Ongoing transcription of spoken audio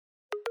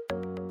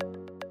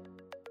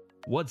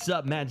What's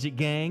up, Magic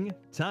Gang?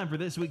 Time for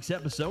this week's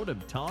episode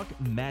of Talk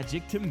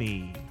Magic to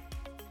Me.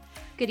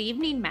 Good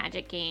evening,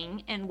 Magic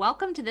Gang, and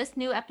welcome to this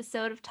new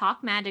episode of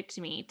Talk Magic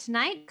to Me.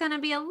 Tonight's going to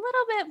be a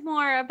little bit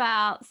more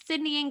about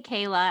Sydney and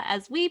Kayla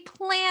as we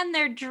plan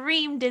their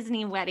dream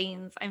Disney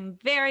weddings. I'm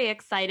very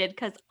excited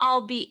because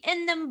I'll be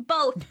in them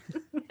both.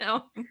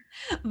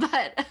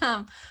 But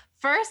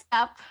first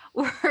up,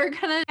 we're going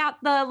to get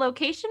the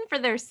location for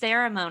their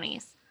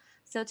ceremonies.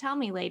 So tell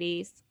me,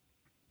 ladies,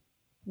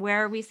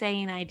 where are we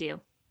saying I do?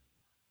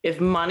 If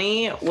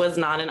money was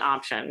not an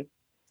option,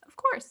 Of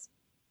course.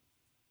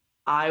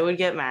 I would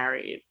get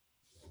married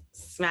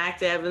smack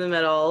dab in the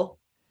middle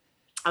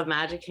of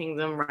Magic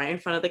Kingdom, right in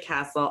front of the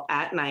castle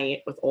at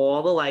night with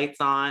all the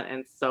lights on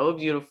and so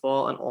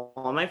beautiful and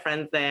all my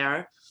friends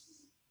there.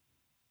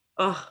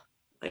 Oh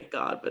my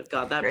God, but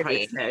God,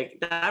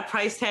 that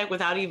price tag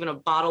without even a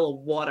bottle of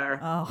water.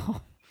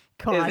 Oh,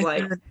 God. Is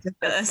like, No.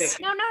 it's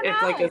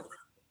like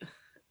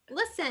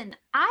Listen,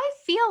 I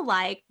feel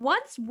like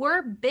once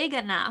we're big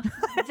enough,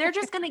 they're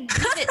just going to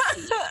give it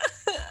to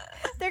you.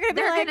 They're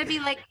going to be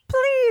like,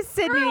 please,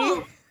 Sydney.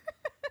 Girl,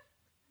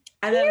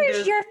 and then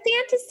here's your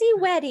fantasy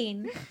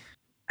wedding.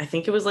 I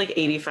think it was like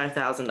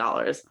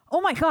 $85,000.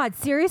 Oh my God,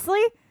 seriously?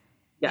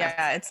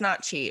 Yeah, it's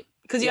not cheap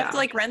because you have to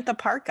like rent the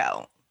park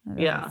out.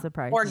 Yeah.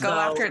 Surprise. Or go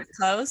after it's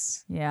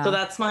closed. Yeah. So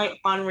that's my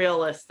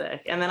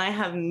unrealistic. And then I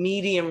have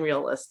medium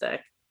realistic.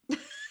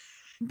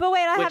 But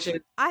wait,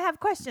 I have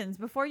questions.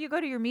 Before you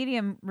go to your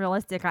medium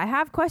realistic, I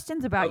have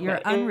questions about your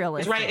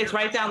unrealistic. It is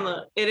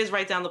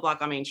right down the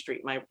block on Main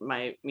Street,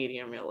 my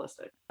medium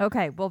realistic.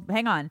 Okay, well,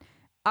 hang on.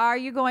 Are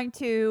you going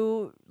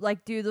to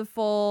like do the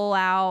full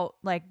out,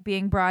 like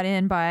being brought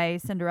in by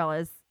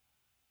Cinderella's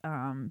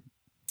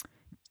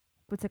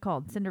what's it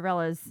called?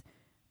 Cinderella's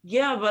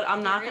Yeah, but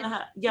I'm not gonna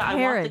have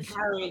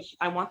Carriage.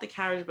 I want the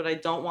carriage, but I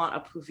don't want a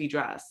poofy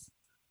dress.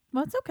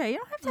 Well, it's okay. You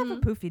don't have to have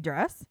a poofy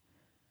dress.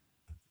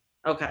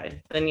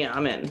 Okay, then yeah,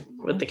 I'm in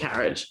with the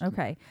carriage.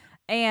 Okay.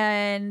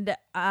 And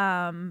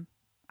Can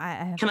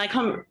I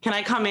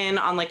come in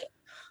on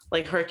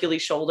like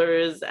Hercules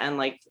shoulders and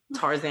like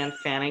Tarzan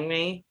fanning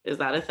me? Is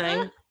that a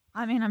thing?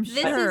 I mean, I'm This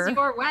sure. is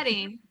your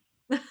wedding.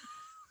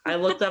 I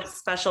looked up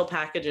special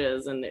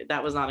packages and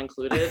that was not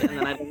included, and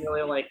then I didn't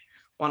really like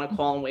want to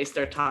call and waste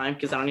their time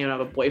because I don't even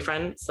have a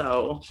boyfriend.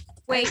 So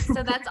Wait,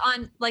 so that's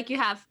on like you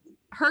have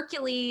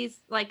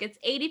Hercules, like it's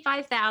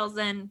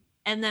 85,000,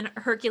 and then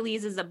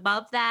Hercules is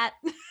above that.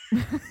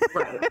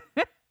 right.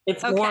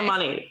 It's Okay. more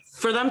money.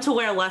 For them to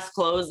wear less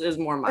clothes is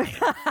more money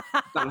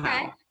somehow.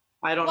 Okay.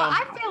 I don't Well, know.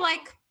 I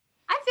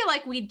feel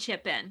like we'd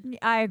chip in.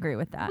 I agree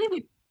with that. We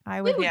would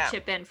I we would. would Yeah.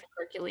 chip in for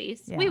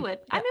Hercules. Yeah. We would.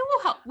 I mean,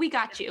 we'll help. We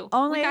got you.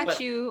 Only we if- got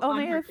you on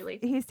Only if Hercules.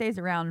 he stays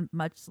around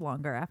much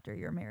longer after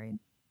you're married.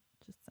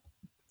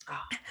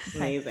 Just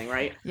Amazing,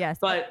 right? yes.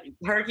 But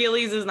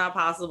Hercules is not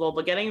possible,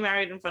 but getting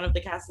married in front of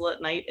the castle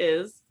at night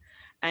is.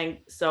 And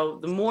so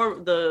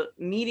the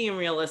medium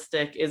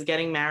realistic is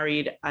getting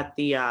married at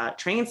the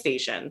train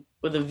station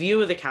with a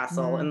view of the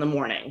castle in the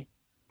morning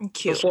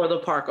Cute. before the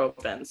park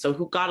opens. So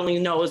who God only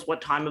knows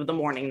what time of the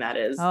morning that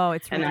is. Oh,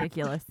 it's and that-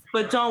 ridiculous.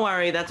 But don't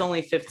worry, that's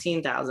only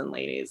 15,000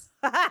 ladies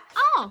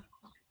Oh,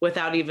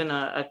 without even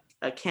a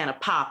can of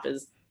pop,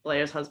 as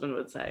Blair's husband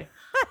would say.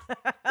 well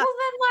then,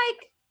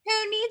 like,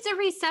 who needs a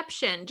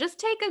reception? Just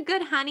take a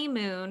good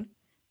honeymoon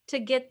to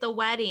get the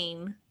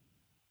wedding,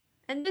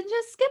 and then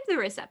just skip the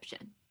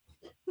reception.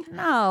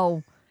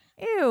 No.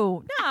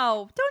 Ew.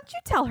 No. Don't you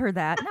tell her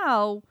that.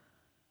 No.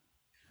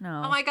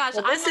 No. Oh my gosh,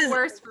 Well, I'm this the is-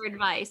 worst for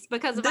advice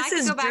because if I this could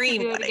is go back and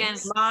dream do it again,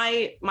 weddings.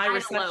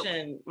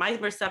 My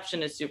I'd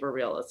reception is super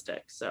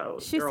realistic. So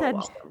She you're all said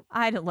welcome.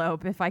 I'd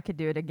elope if I could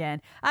do it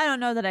again. I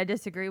don't know that I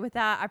disagree with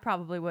that. I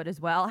probably would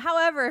as well.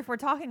 However, if we're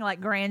talking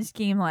like grand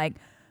scheme, like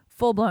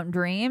full blown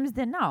dreams,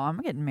 then no, I'm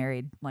getting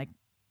married like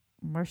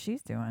where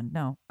she's doing.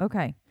 No.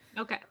 Okay.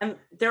 okay. And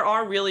there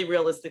are really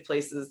realistic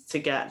places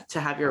to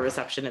have your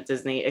reception at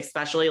Disney,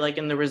 especially like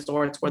in the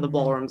resorts where the Mhm.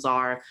 ballrooms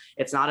are.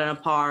 It's not in a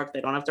park.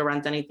 They don't have to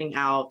rent anything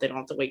out. They don't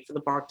have to wait for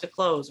the park to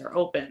close or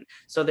open.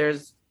 So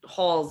there's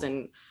halls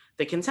in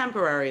the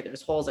Contemporary.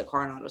 There's halls at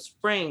Coronado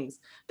Springs.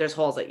 There's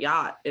halls at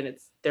Yacht, and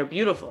they're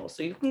beautiful.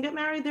 So you can get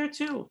married there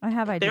too. I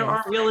have ideas. There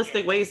are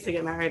realistic ways to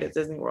get married at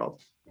Disney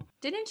World.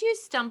 Didn't you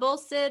stumble,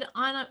 Sid,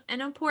 on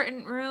an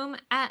important room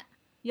at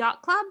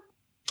Yacht Club?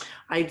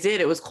 I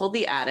did. It was called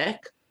the Attic,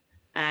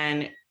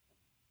 and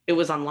it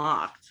was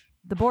unlocked.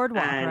 The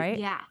boardwalk, And- right?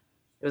 Yeah.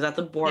 It was at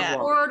the boardwalk.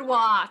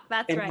 Boardwalk.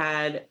 That's It right.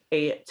 had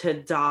a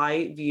to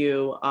die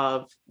view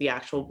of the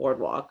actual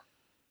boardwalk.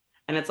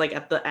 And it's like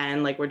at the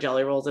end, like where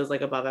Jelly Rolls is,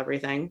 like above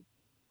everything.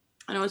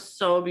 And it was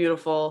so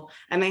beautiful.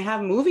 And they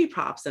have movie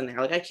props in there.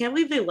 Like, I can't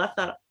believe they left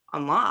that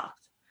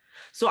unlocked.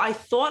 So I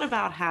thought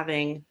about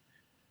having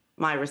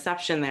my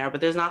reception there, but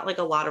there's not like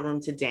a lot of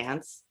room to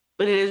dance.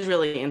 But it is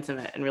really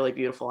intimate and really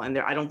beautiful. And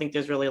I don't think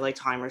there's really like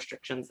time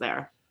restrictions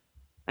there.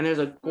 And there's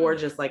a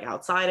gorgeous like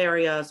outside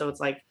area. So it's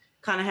like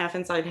kind of half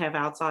inside, half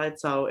outside.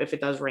 So if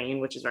it does rain,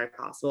 which is very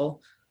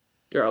possible,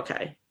 you're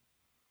okay.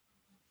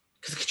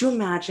 Because could you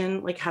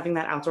imagine like having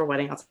that outdoor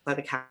wedding outside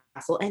the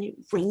castle and it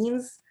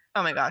rains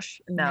Oh my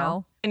gosh, no.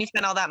 No. And you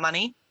spent all that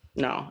money?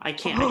 No, I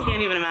can't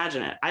even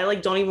imagine it. I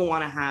like don't even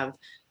want to have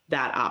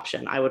that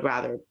option. I would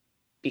rather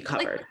be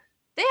covered.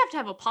 They have to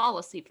have a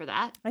policy for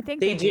that. I think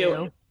They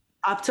do.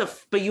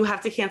 But you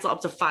have to cancel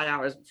up to 5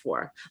 hours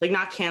before. Like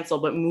not cancel,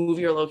 but move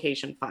your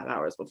location 5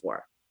 hours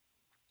before.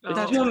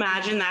 Could you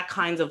imagine that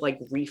kinds of like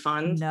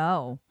refund?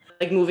 No.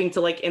 Like moving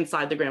to like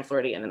inside the Grand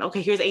Floridian and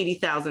okay, here's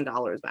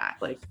 $80,000 back.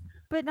 Like,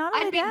 But not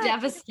only I'd be that.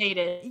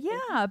 devastated. Yeah,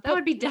 That but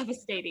would be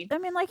devastating. I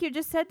mean, like you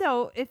just said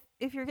though, if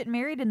you're getting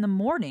married in the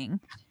morning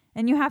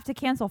and you have to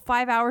cancel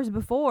 5 hours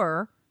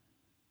before,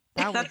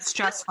 That's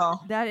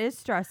stressful. that is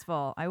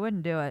stressful. I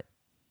wouldn't do it.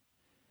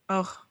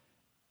 Oh,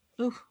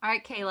 All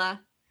right, Kayla.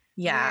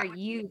 yeah. What are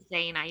you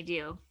saying I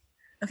do?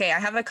 Okay, I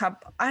have a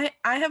couple. I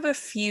have a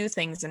few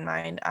things in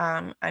mind.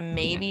 I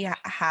maybe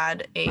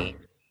had a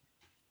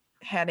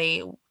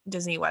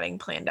Disney wedding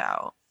planned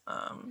out.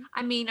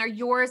 I mean, are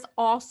yours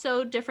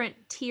also different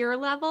tier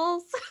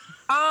levels?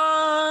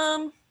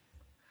 I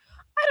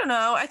don't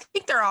know. I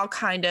think they're all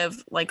kind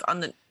of like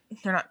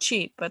they're not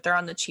cheap, but they're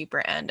on the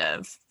cheaper end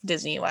of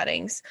Disney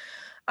weddings.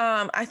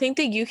 I think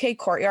the UK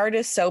courtyard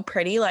is so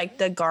pretty, like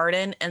the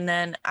garden. And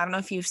then I don't know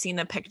if you've seen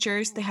the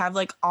pictures. They have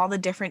like all the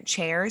different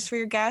chairs for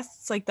your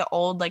guests, like the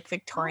old, like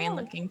Victorian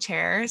looking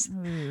chairs.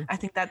 Ooh. I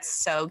think that's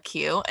so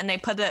cute. And they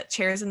put the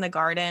chairs in the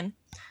garden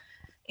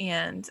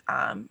and,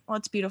 well,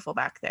 it's beautiful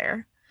back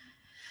there.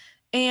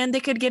 And they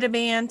could get a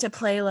band to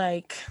play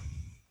like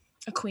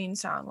a Queen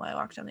song while I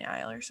walk down the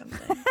aisle or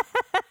something.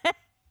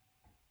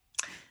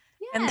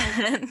 And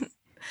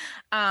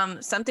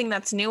then something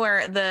that's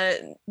newer,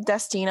 the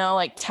Destino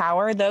like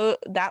tower, though,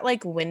 that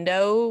like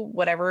window,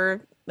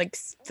 whatever like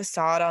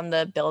facade on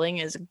the building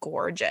is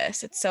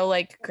gorgeous. It's so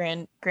like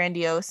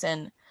grandiose,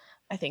 and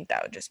I think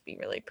that would just be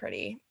really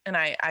pretty. And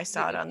I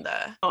saw it on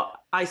the. oh,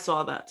 I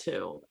saw that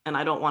too, and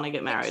I don't want to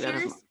get married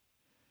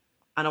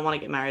I don't want to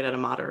get married at a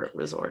moderate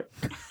resort.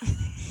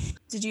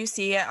 Did you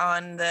see it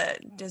on the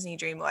Disney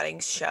Dream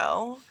Weddings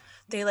show?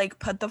 They like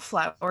put the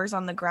flowers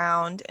on the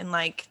ground and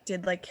like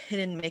did like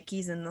hidden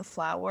Mickeys in the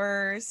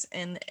flowers,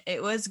 and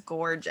it was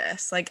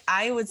gorgeous. Like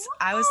I was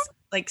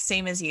like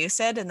same as you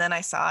said, and then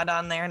I saw it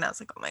on there and I was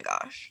like, oh my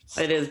gosh.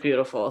 It is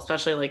beautiful,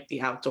 especially like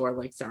the outdoor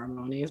like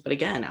ceremonies. But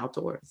again,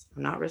 outdoors.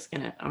 I'm not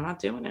risking it. I'm not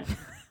doing it.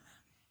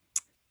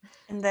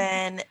 And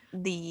then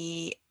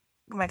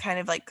my kind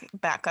of like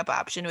backup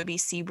option would be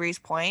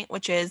Seabreeze Point,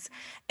 which is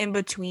in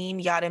between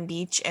Yacht and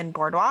Beach and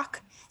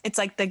Boardwalk. It's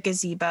like the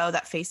gazebo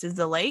that faces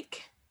the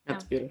lake.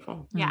 That's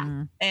beautiful. Yeah.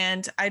 Mhm.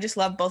 And I just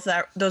love both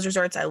of those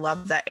resorts. I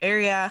love that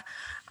area.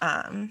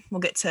 We'll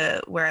get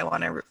to where I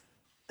want to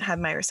have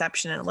my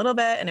reception in a little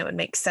bit, and it would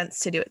make sense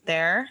to do it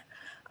there.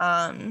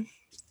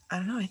 I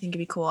don't know. I think it'd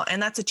be cool.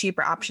 And that's a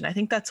cheaper option. I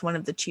think that's one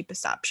of the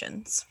cheapest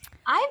options.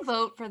 I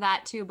vote for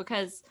that too,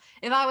 because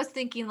if I was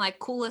thinking like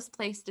coolest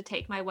place to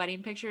take my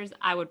wedding pictures,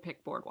 I would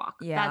pick Boardwalk.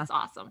 Yeah, That's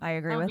awesome. I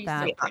agree would with be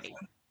that. So pretty.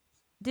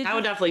 That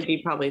would definitely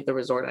be probably the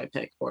resort I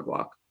pick,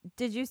 Boardwalk.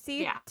 Did you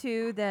see Yeah.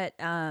 too that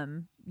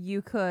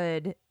you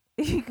could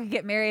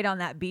get married on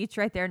that beach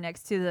right there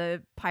next to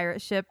the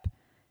pirate ship?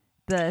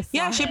 Yeah,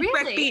 song- Shipwreck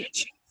Really?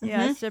 Beach.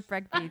 yeah, Mhm.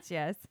 shipwreck beach.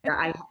 Yes.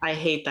 Yeah, I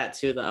hate that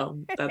too, though.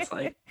 That's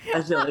like I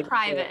It's feel not like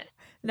private.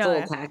 It's a No,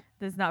 little tacky.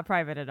 it's not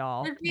private at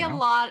all. There'd be no. a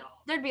lot.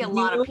 There'd be a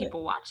lot You- of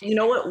people watching. You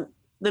know what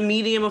the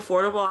medium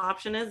affordable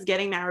option is?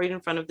 Getting married in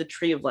front of the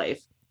Tree of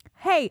Life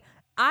Hey,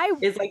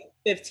 is like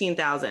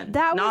 15,000.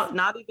 That Not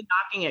even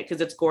knocking it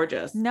because it's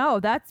gorgeous. no,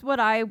 that's what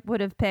I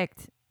would have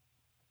picked.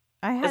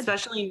 I had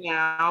Especially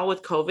now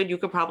with COVID, you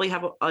could probably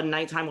have a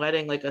nighttime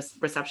wedding, like a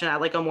reception at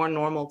like a more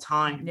normal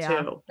time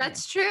Yeah. too.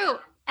 That's true.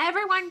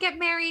 Everyone get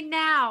married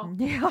now.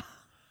 yeah.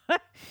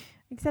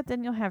 Except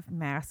then you'll have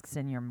masks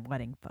in your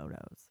wedding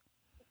photos,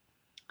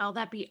 Oh,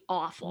 that'd be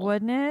awful.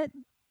 wouldn't it?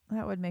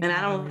 That would make. And me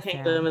Animal really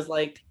Kingdom sad. is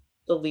like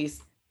the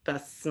least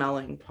best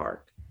smelling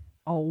park.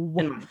 Oh,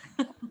 In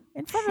my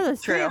in front of the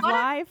Tree True. of What if-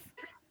 Life.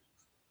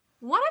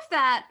 What if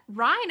that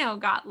rhino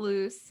got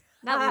loose?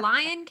 That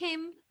lion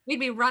came. We'd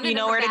be running. You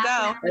know in the where to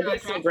bathroom go. in our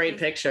That'd be some great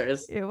dresses.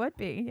 pictures. It would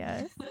be,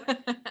 yes.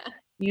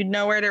 You'd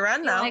know where to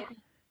run though.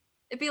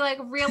 It'd be like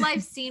a real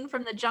life scene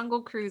from the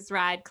Jungle Cruise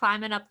ride,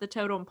 climbing up the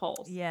totem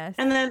poles. Yes.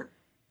 And then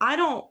I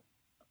know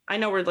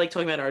we're like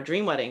talking about our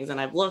dream weddings, and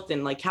I've looked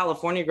and like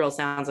California Grill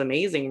sounds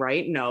amazing,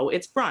 right? No,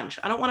 it's brunch.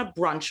 I don't want a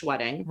brunch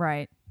wedding.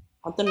 Right.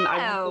 I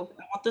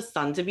want the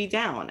sun to be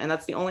down, and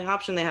that's the only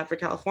option they have for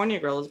California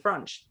Grill is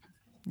brunch.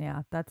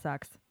 Yeah, that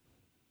sucks.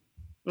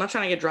 I'm not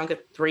trying to get drunk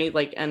at 3,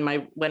 like, and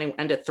my wedding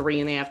end at 3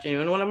 in the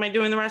afternoon. What am I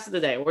doing the rest of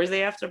the day? Where's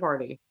the after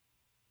party?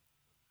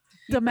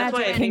 The That's why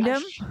Magic I think-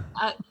 Kingdom.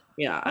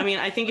 Yeah, I mean,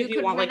 I think You if you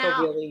could want like rent a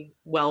out. really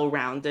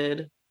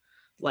well-rounded,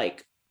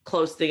 like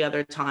close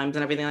together times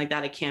and everything like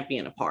that, it can't be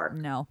in a park.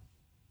 No.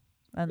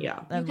 Yeah.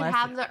 You You could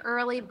have the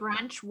early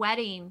brunch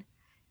wedding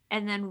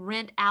and then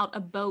rent out a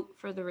boat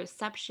for the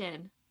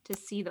reception to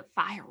see the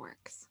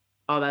fireworks.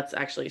 Oh, that's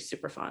actually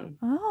super fun.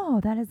 Oh,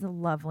 that is a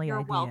lovely You're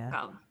idea.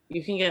 welcome.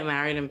 You can get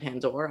married in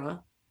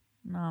Pandora.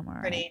 No, I'm all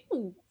right. Pretty.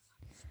 Ooh.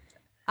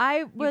 I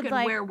You would can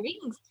like wear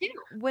wings too.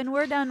 when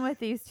we're done with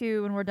these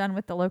two, when we're done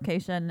with the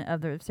location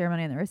of the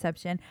ceremony and the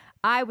reception,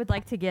 I would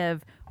like to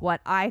give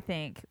what I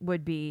think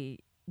would be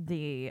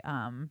the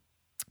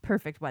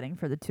perfect wedding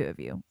for the two of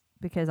you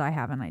because I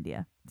have an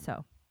idea.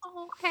 So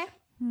Oh, okay.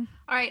 Hmm.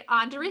 All right,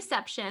 on to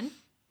reception.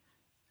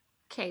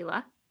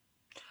 Kayla.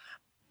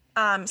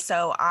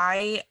 So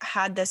I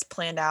had this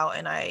planned out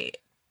and I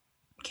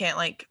can't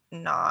like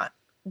not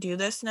do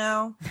this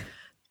now.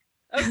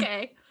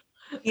 Okay.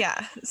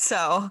 Yeah.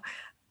 So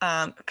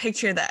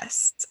picture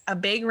this: a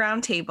big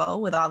round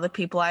table with all the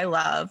people I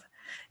love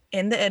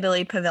in the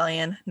Italy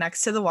pavilion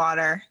next to the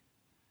water,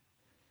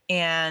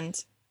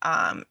 and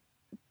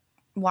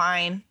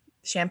wine,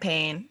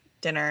 champagne,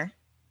 dinner,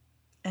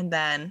 and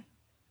then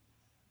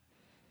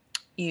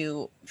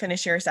you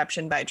finish your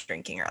reception by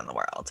drinking around the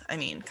world. I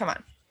mean, come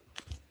on.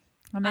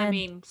 I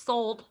mean,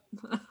 sold.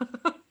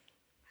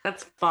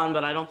 That's fun,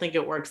 but I don't think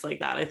it works like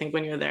that. I think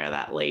when you're there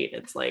that late,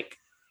 it's like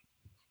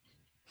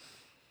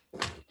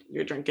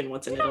you're drinking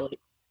what's in Italy.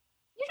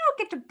 You don't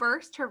get to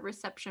burst her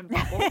reception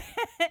bubble.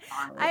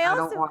 I don't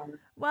also want.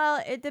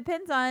 well, it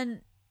depends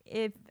on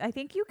if I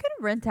think you can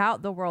rent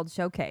out the World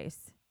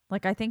Showcase.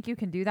 Like I think you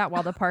can do that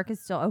while the park is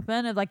still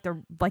open, and like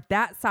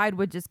that side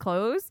would just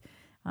close.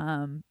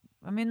 I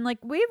mean, like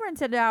we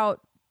rented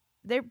out.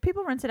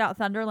 People rented out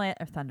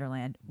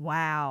Thunderland.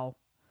 Wow.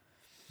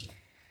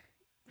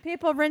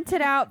 People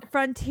rented out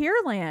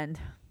Frontierland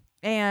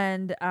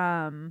and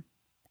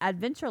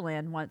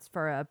Adventureland once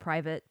for a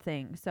private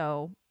thing.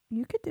 So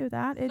you could do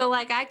that. So,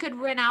 like, I could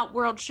rent out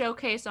World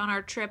Showcase on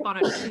our trip on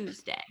a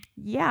Tuesday.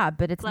 Yeah,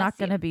 but it's Bless not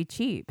going you. to be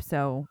cheap.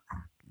 So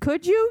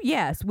could you?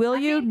 Yes. Will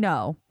you? mean-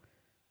 No.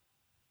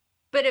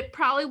 But it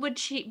probably would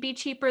be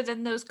cheaper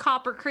than those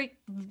Copper Creek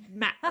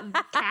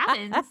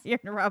cabins You're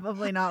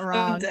probably not I'm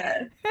wrong.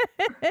 dead.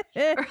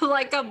 or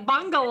like a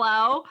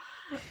bungalow.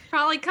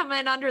 Probably come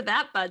in under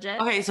that budget.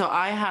 Okay, so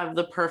I have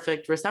the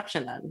perfect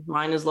reception then.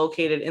 Mine is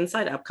located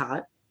inside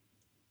Epcot.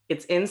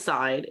 It's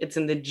inside. It's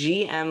in the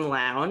GM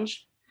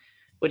Lounge,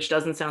 which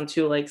doesn't sound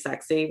too like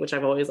sexy, which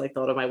I've always like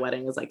thought of my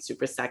wedding as like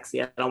super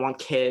sexy. I don't want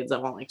kids. I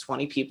want like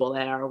 20 people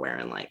there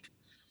wearing like,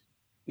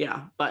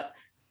 yeah, but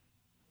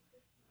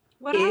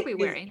What are It we is-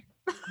 wearing?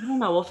 I don't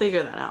know. We'll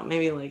figure that out.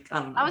 Maybe like, I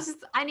don't know.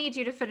 I need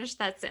you to finish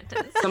that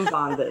sentence. Some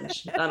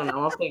bondage. I don't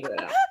know. I'll figure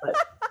it out. But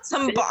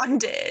Some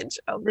bondage.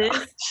 Oh,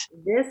 gosh.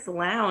 this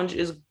lounge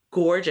is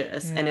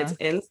gorgeous and Yeah. it's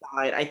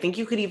inside. I think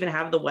you could even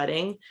have the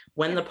wedding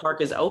when the park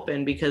is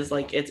open because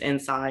like it's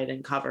inside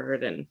and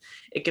covered and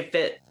it could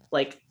fit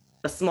like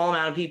a small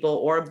amount of people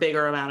or a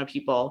bigger amount of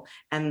people.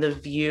 And the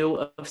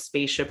view of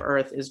Spaceship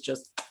Earth is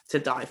just to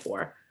die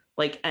for.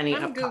 Like any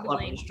I'm Epcot Googling.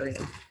 lover's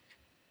dream.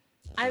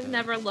 I've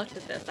never looked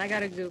at this. I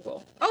gotta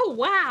Google. Oh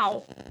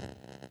wow!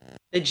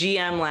 The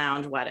GM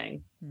Lounge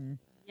wedding.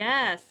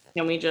 Yes,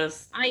 Can we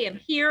just, I am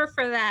here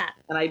for that.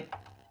 and I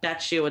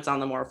bet you it's on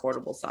the more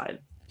affordable side.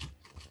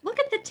 Look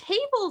at the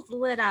tables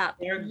lit up.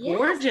 They're Yes.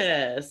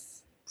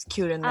 gorgeous. It's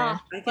cute in there. Oh,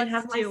 I can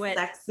have let's do my it.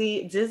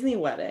 sexy Disney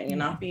wedding and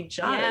not be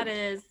judged. Yeah, it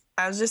is.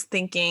 I was just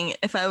thinking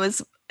if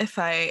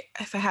I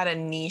had a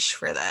niche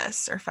for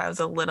this, or if I was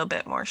a little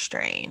bit more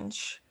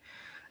strange,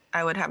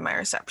 I would have my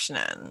reception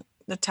in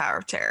the Tower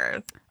of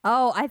Terror.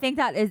 Oh, I think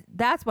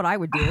that's what I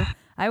would do.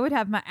 I would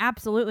have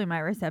my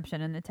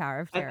reception in the Tower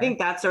of Terror. I think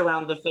that's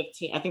around the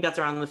 15. I think that's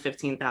around the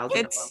 15,000.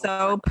 It's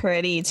so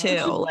pretty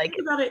too. Like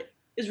about it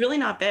is really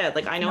not bad.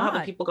 Like I know how the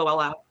not. people go all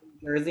out in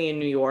New Jersey and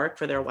New York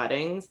for their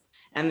weddings,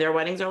 and their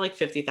weddings are like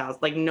 50,000.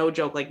 Like no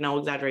joke, like no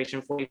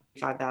exaggeration,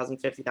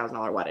 $45,000,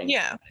 $50,000 wedding.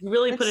 yeah, If you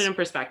really put it It's- in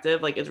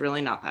perspective, like it's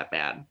really not that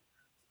bad.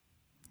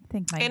 I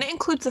think my and it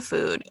includes the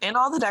food and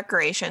all the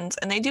decorations,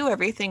 and they do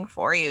everything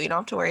for you. You don't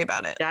have to worry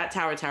about it. That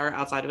Tower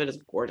outside of it is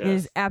gorgeous.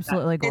 is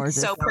absolutely It's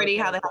gorgeous. so pretty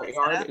how they have it set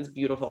Yard up. is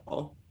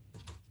beautiful.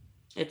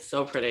 It's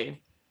so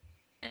pretty.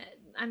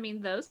 I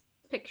mean, those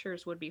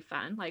pictures would be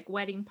fun, like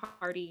wedding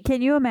party.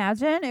 Can you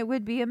imagine? It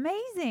would be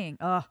amazing.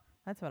 Oh,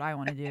 that's what I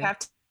want to do. I have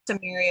to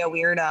marry a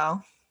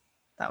weirdo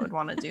that would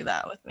want to do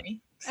that with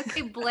me.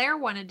 Okay, Blair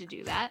wanted to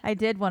do that. I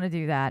did want to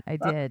do that. I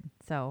did.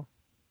 So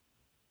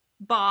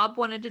Bob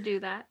wanted to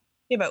do that.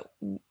 Yeah, but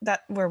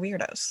that we're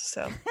weirdos,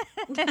 so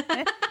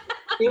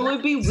It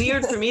would be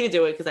weird for me to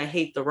do it because I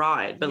hate the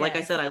ride. But like I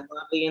Yes. said, I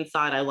love the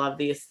inside. I love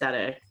the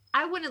aesthetic.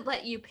 I wouldn't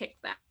let you pick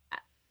that.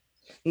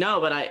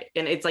 No, but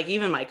and it's like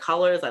even my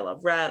colors. I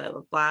love red. I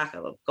love black. I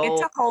love gold.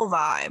 it's a whole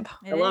vibe.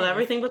 I love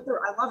everything,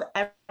 I love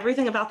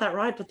everything about that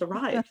ride, but the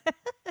ride.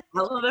 I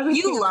love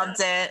everything. You loved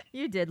it.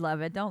 You did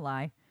love it. Don't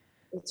lie.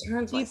 It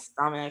turns my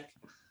stomach.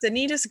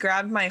 Sydney just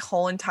grabbed my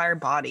whole entire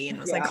body and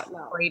was Yeah, like no,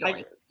 cradling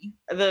me.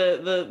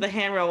 The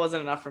handrail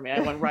wasn't enough for me. I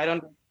went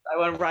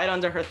right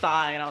under her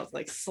thigh and I was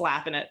like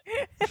slapping it.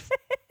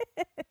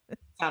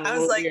 Sounded I a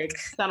was little like- weird.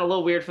 Sounded a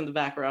little weird from the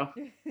back row.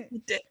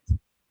 You did.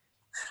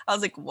 I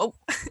was like, whoa.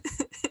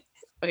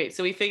 Okay,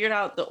 so we figured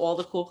out all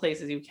the cool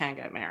places you can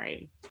get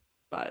married,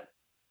 but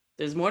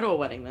there's more to a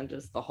wedding than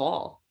just the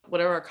hall.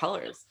 What are our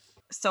colors?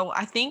 So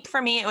I think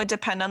for me, it would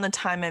depend on the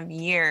time of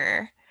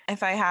year.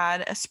 if I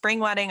had a spring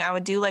wedding, I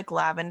would do like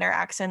lavender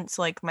accents.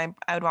 Like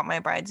I would want my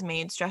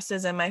bridesmaids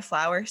dresses and my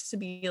flowers to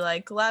be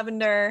like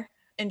lavender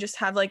and just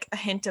have like a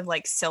hint of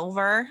like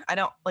silver. I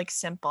don't like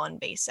simple and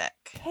basic.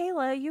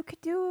 Kayla, you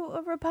could do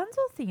a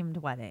Rapunzel themed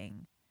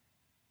wedding.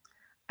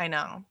 I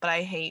know, but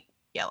I hate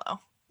yellow.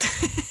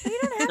 You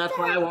don't have That's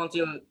to why I have, won't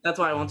do it. That's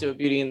why I won't do a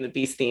Beauty and the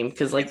Beast theme,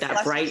 because like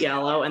that bright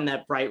yellow and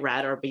that bright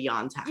red are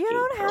beyond tacky. you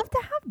don't have to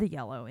have the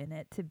yellow in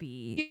it to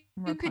be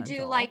You could do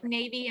Rapunzel. like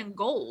navy and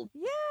gold.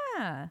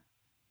 Yeah.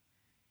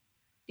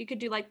 You could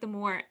do like the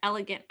more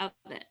elegant of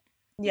it.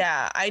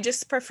 Yeah, I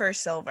just prefer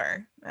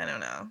silver. I don't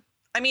know.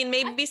 I mean,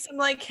 maybe some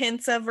like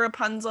hints of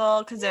Rapunzel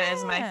because it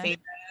is my Yeah. favorite.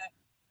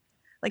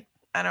 Like,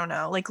 I don't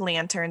know, like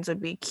lanterns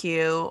would be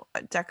cute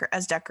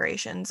as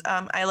decorations.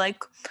 I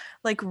like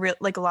like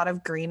a lot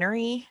of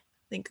greenery.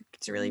 I think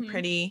it's really Mhm.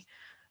 pretty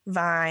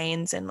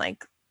vines and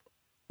like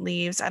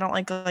leaves. I don't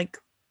like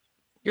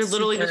You're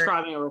literally super-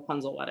 describing a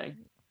Rapunzel wedding.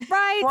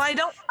 Right. Well,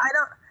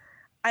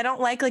 I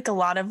don't like a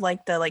lot of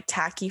like the like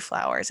tacky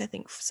flowers. I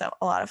think so.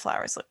 A lot of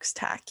flowers looks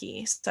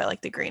tacky, so I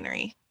like the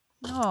greenery.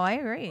 No, I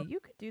agree. You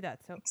could do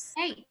that. So,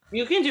 Hey,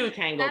 You can do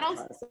Tangled That'll-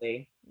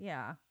 Classy.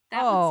 yeah.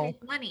 that Oh. would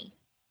save money.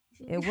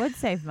 It would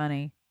save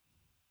money.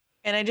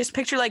 And I just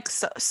picture like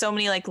so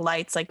many like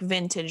lights, like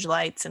vintage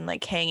lights and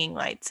like hanging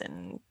lights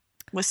and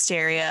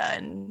wisteria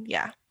and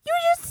yeah. You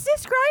just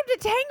described a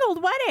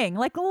tangled wedding,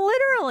 like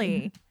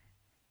literally.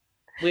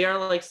 We are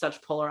like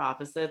such polar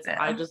opposites.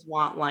 I Yeah. just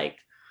want like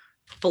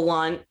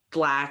blunt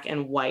black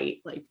and white,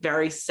 like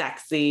very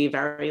sexy,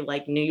 very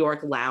like New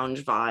York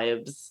lounge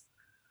vibes.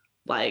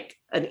 Like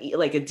a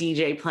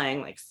DJ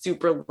playing like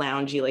super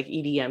loungy like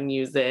EDM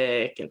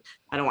music, and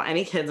I don't want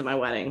any kids at my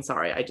wedding.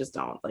 Sorry, I just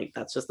don't. Like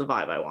that's just the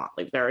vibe I want.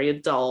 Like very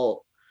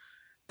adult.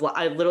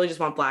 I literally just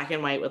want black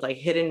and white with like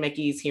hidden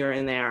Mickeys here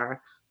and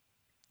there.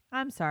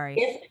 I'm sorry.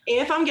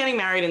 If I'm getting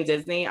married in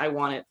Disney, I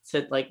want it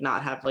to like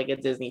not have like a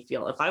Disney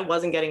feel. If I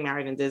wasn't getting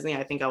married in Disney,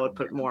 I think I would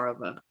put more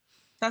of a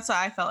That's what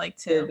I felt like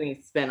too.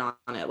 Disney spin on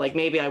it. Like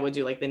maybe I would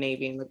do like the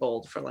navy and the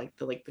gold for like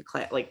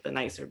the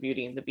nicer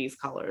Beauty and the Beast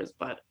colors,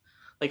 but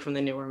like from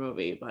the newer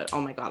movie. But oh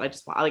my god, I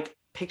just want like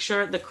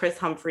picture the Chris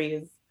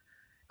Humphries,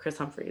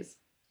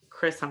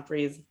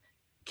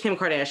 Kim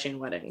Kardashian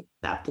wedding.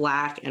 That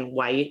black and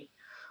white.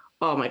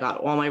 Oh my god,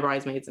 all my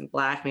bridesmaids in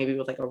black, maybe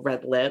with like a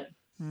red lip,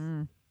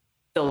 Mm.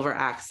 silver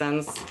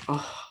accents.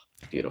 Oh,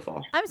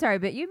 beautiful. I'm sorry,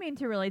 but you mean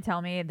to really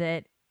tell me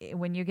that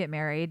when you get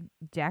married,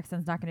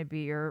 Jackson's not going to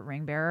be your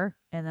ring bearer,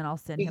 and then I'll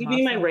send You him can off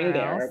be my ring somewhere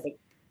bearer. else? But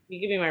you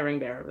can be my ring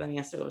bearer, but then he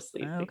has to go to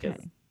sleep because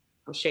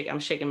Okay. I'm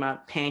shaking my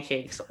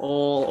pancakes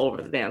all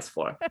over the dance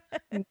floor.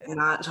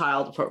 Not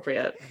child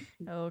appropriate.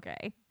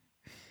 Okay.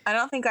 I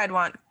don't think I'd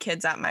want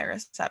kids at my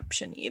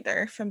reception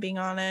either, if I'm being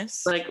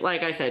honest. Like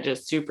I said,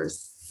 just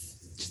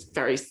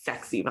very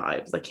sexy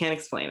vibes. I can't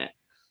explain it.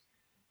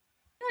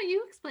 No,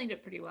 you explained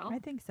it pretty well. I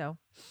think so.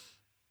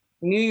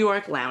 New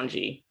York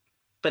loungy,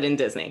 but in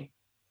Disney.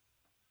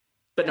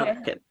 But no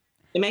Yeah. kid.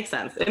 It makes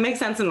sense. It makes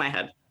sense in my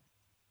head.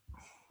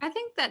 I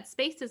think that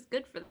space is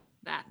good for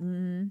that.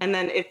 Mm. And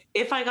then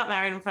if I got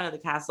married in front of the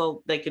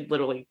castle, they could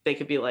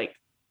be like,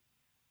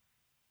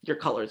 your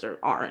colors are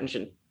orange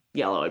and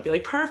yellow. I'd be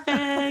like, perfect.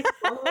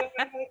 All the way in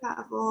front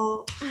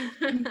of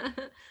the castle.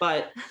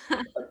 But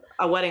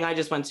a wedding I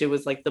just went to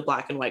was like the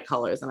black and white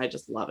colors, and I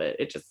just love it.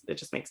 It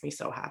just makes me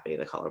so happy.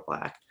 The color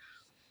black.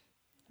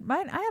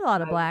 Mine, I had a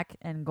lot of black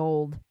and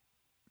gold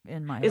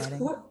in my Is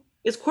wedding.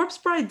 is Corpse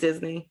Bride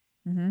Disney?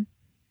 Mm-hmm.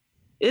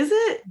 Is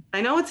it?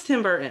 I know it's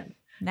Tim Burton.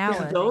 Now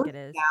Yeah, I those think it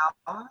is.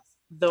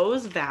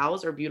 Those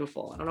vows are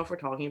beautiful. I don't know if we're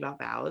talking about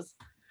vows,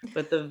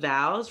 but the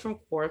vows from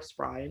Corpse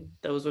Bride,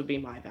 those would be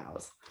my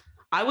vows.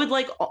 I would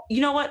like,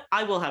 you know what?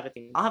 I will have a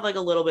theme. I'll have like a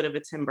little bit of a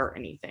Tim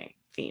Burton-y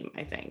theme,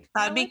 I think.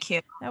 That'd be would-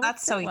 cute. That would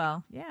That's so fit easy.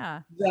 well.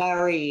 Yeah.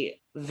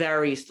 Very,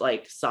 very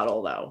like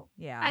subtle though.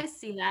 Yeah. I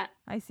see that.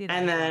 I see that.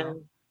 And as then,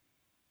 well.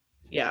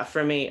 yeah,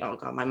 for me, oh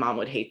God, my mom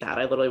would hate that.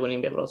 I literally wouldn't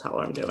even be able to tell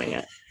her I'm doing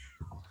it.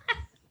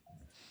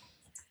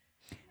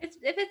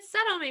 If it's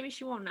subtle, maybe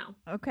she won't know.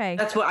 Okay.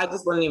 That's what I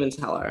just wouldn't even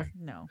tell her.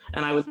 No.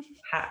 And I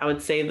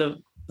would say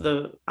the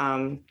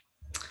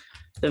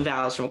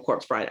vows from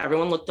Corpse Bride.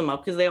 Everyone looked them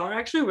up because they are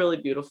actually really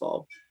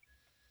beautiful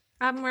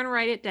I'm gonna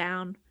write it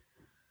down.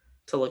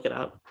 to look it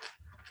up.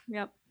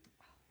 Yep.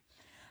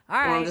 All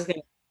Well, right.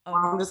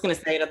 I'm just gonna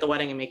say it at the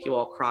wedding and make you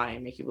all cry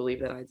and make you believe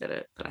that I did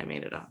it, that I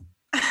made it up.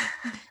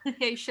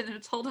 Yeah, you shouldn't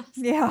have told us.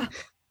 Yeah.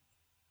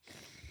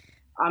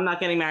 I'm not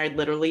getting married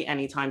literally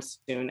anytime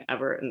soon,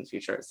 ever in the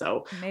future.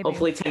 So Maybe.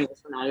 hopefully 10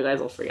 years from now, you guys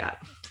will forget.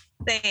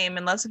 Same,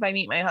 unless if I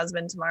meet my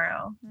husband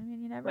tomorrow, I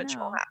mean, you never which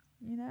know. will happen.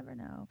 You never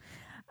know.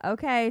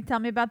 Okay, tell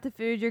me about the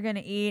food you're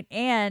gonna eat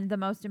and the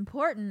most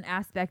important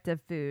aspect of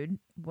food.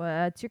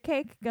 What's your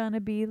cake gonna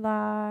be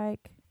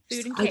like?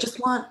 Food and I cake. just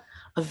want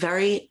a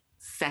very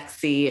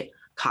sexy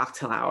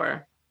cocktail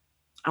hour.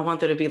 I want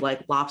there to be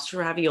like lobster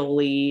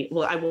ravioli.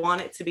 Well, I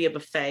want it to be a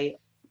buffet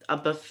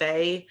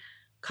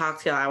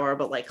cocktail hour,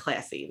 but like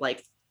classy,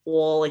 like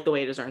all like the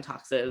waiters are in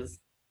tuxes.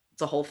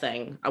 It's a whole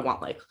thing. I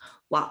want like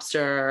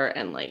lobster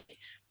and like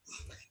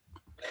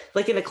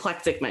like an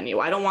eclectic menu.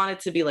 I don't want it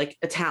to be like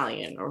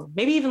Italian or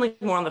maybe even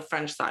like more on the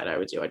French side.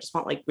 I just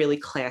want like really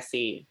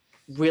classy,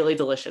 really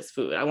delicious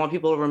food. I want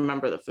people to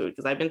remember the food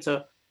because I've been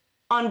to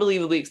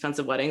unbelievably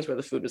expensive weddings where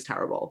the food was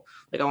terrible.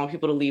 Like I want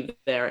people to leave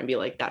there and be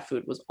like, that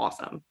food was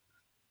awesome.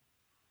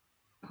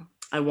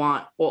 I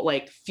want all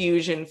like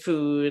fusion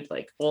food,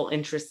 like all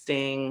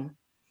interesting.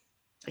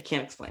 I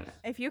can't explain it.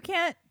 If you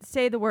can't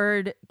say the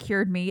word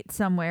cured meat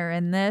somewhere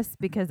in this,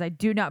 because I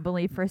do not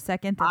believe for a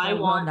second that there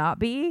will not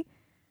be.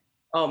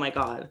 Oh my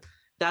God.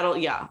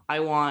 I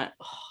want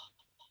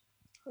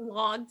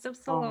logs of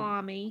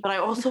salami. But I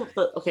also,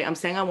 I'm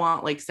saying I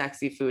want like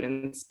sexy food,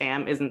 and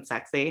Spam isn't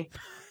sexy,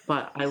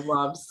 but I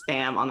love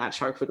Spam on that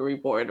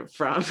charcuterie board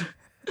from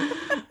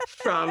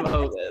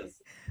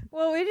Oga's.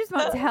 Well, we just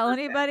won't tell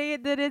anybody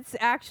that it's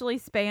actually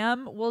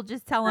Spam. We'll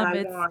just tell them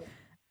it's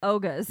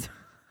Oga's.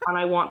 And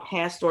I want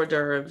past hors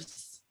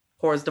d'oeuvres,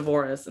 hors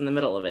d'oeuvres in the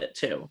middle of it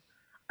too.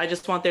 I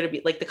just want there to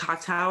be like the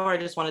cocktail hour. I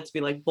just want it to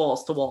be like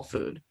balls to wall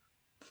food.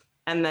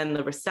 And then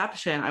the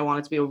reception, I want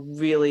it to be a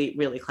really,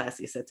 really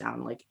classy sit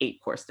down, like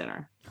 8-course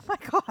dinner. Oh my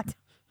God.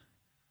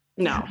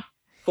 No,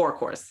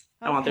 4-course.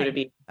 Okay. I want there to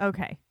be.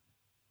 Okay.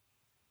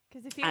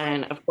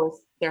 And of course,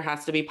 there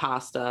has to be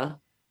pasta.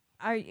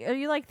 Are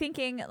you like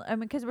thinking, I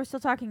mean, because we're still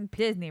talking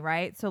Disney,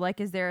 right? So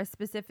like, is there a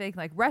specific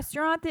like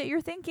restaurant that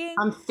you're thinking?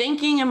 I'm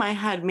thinking in my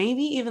head,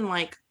 maybe even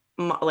like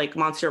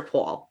Monsieur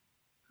Paul.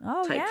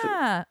 Oh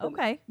yeah. Food.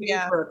 Okay.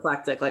 Yeah. For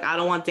eclectic. Like I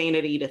don't want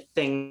Dana to eat a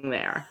thing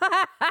there.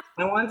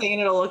 I want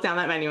Dana to look down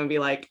that menu and be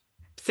like,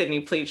 Sydney,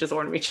 please just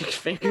order me chicken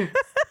fingers.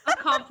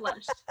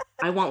 Accomplished.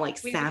 I want like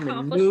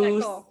salmon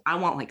mousse. I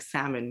want like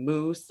salmon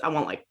mousse. I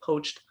want like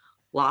poached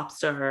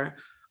lobster.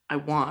 I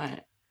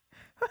want.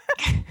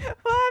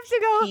 We'll have to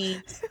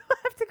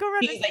go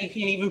run. That you can't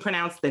even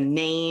pronounce the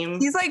name.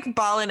 He's like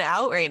balling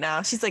out right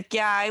now. She's like,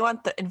 yeah, I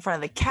want the in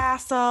front of the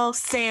castle,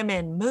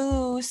 salmon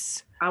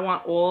mousse. I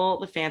want all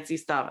the fancy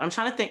stuff. I'm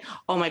trying to think.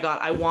 Oh my God,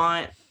 I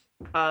want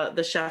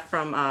the chef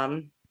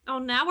from. Oh,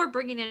 now we're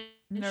bringing in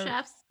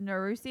chefs.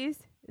 Narusi's?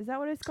 Is that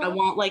what it's called? I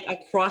want like a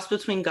cross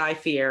between Guy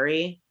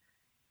Fieri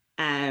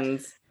and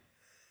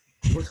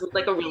which was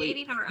like a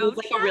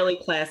really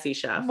classy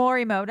chef.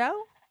 Morimoto?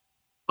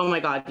 Oh my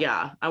God,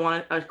 yeah. I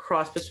want a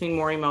cross between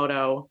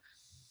Morimoto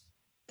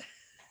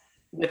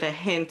with a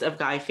hint of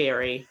Guy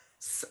Fieri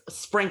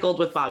sprinkled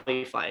with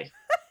Bobby Flay.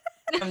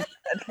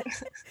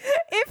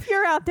 If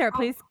you're out there,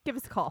 please give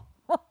us a call.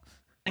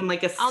 And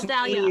like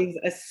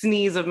a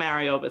sneeze of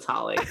Mario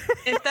Batali.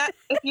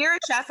 If you're a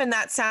chef and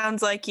that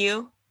sounds like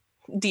you,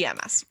 DM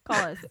us. Call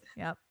us.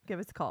 Yep. Give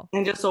us a call.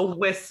 And just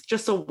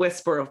a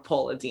whisper of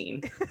Paula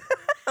Deen.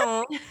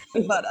 Oh,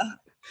 butter.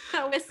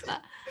 A whisper.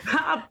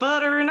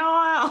 Butter and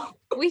oil.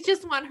 We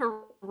just want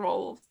her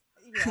rolls.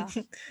 Yeah.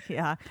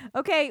 Yeah.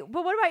 Okay,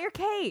 but what about your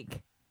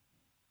cake?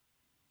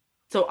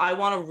 So I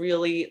want to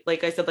really,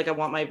 like I said, like I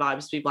want my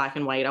vibes to be black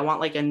and white. I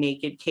want like a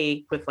naked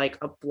cake with like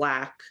a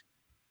black,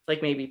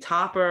 like maybe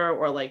topper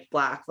or like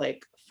black,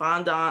 like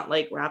fondant,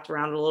 like wrapped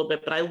around it a little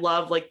bit. But I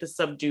love like the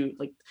subdued,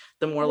 like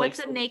the more What's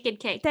like. a naked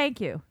cake? Thank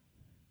you.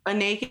 A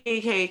naked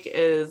cake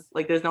is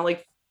like, there's no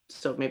like,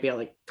 so maybe I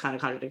like kind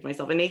of contradict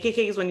myself. A naked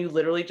cake is when you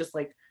literally just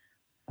like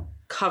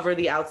cover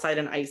the outside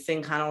in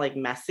icing, kind of like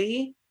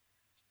messy,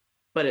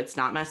 but it's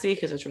not messy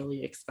because it's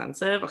really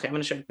expensive. Okay, I'm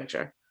gonna show you a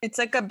picture. It's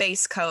like a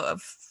base coat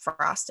of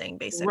frosting,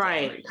 basically.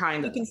 Right,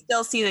 kind of. You can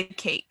still see the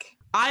cake.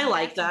 I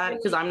like that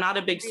because I'm not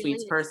a big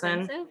sweets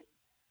person. Expensive.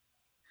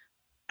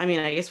 I mean,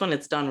 I guess when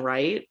it's done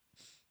right,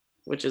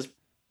 which is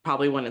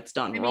probably when it's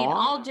done I wrong. mean,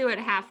 I'll do it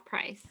half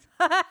price.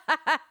 But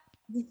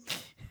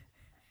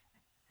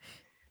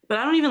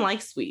I don't even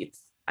like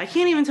sweets. I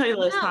can't even tell you the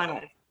last time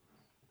I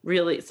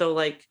really. So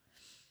like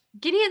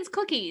Gideon's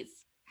cookies.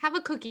 Have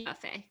a cookie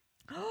buffet.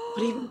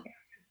 But even,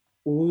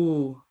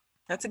 ooh,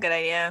 That's a good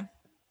idea.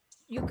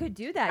 You could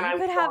do that. You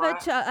could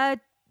have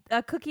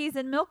a cookies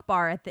and milk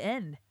bar at the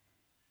end.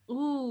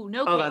 Ooh,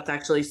 no. Oh, cake. that's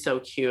actually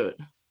so cute.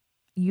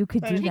 You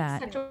could do Cake's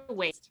that. such a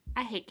waste.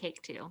 I hate cake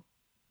too.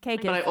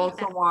 Cake But I is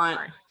also want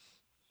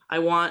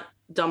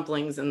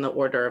dumplings in the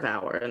hors d'oeuvre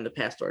hour and the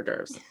past hors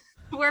d'oeuvres.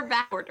 We're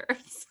back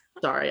orders.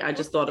 Sorry, I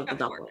just thought of the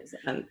dumplings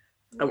and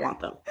I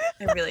want them.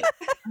 I really.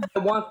 I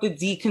want the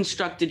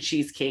deconstructed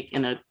cheesecake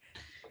in a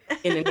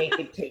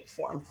naked cake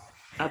form.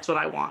 That's what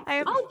I want.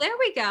 Oh, there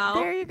we go.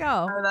 There you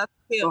go. Oh, that's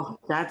cute. Oh,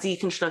 that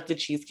deconstructed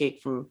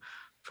cheesecake from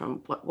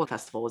what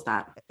festival was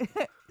that?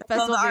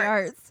 Festival of the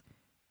Arts.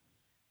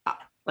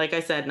 Arts. Like I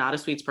said, not a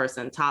sweets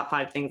person. Top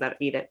 5 things I've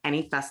eaten at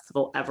any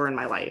festival ever in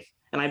my life.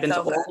 And I've been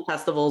to all the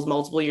festivals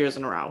multiple years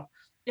in a row.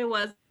 It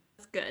was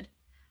good.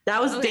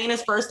 That was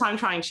Dana's first time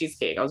trying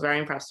cheesecake. I was very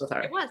impressed with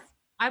her. It was.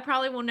 I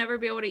probably will never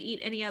be able to eat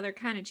any other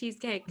kind of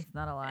cheesecake It's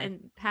not a lie.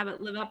 and have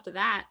it live up to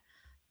that.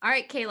 All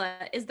right,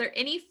 Kayla, is there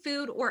any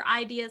food or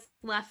ideas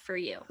left for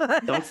you?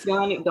 Don't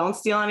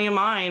steal any of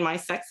mine. My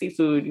sexy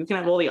food. You can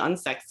have all the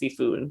unsexy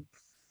food.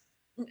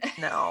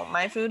 No,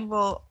 my food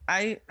will.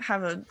 I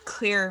have a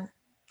clear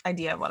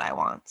idea of what I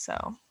want.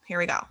 So here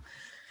we go.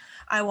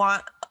 I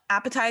want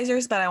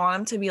appetizers, but I want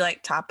them to be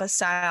like tapas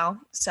style.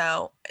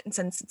 So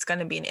since it's going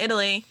to be in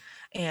Italy,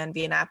 and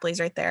Via Napoli's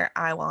right there.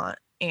 I want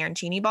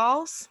arancini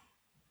balls.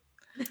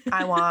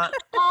 I want.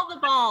 All the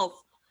balls.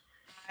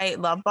 I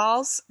love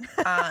balls.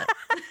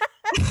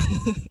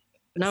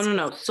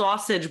 No.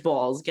 Sausage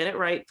balls. Get it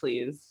right,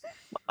 please.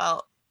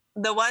 Well,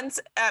 the ones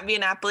at Via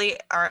Napoli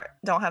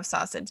don't have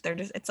sausage. They're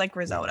just, it's like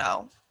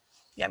risotto.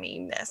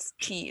 Yumminess.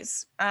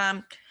 Cheese.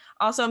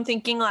 Also I'm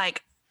thinking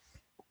like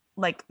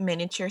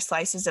miniature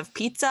slices of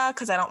pizza,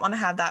 because I don't want to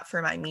have that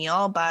for my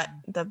meal, but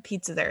the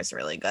pizza there is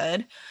really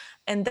good.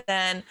 And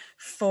then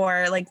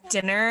for like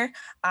dinner,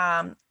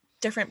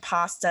 different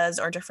pastas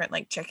or different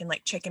like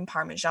chicken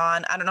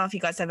parmesan. I don't know if you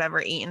guys have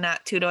ever eaten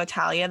at Tutto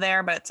Italia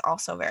there, but it's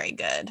also very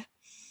good.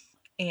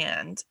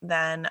 And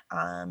then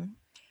No,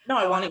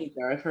 I want to eat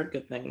there. I've heard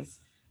good things.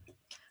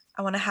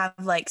 I want to have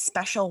like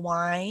special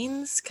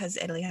wines, because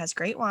Italy has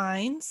great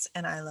wines,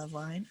 and I love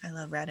wine. I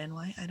love red and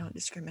white. I don't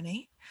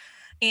discriminate.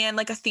 And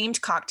like a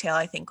themed cocktail,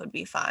 I think would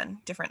be fun.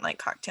 Different like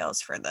cocktails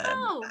for the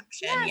action.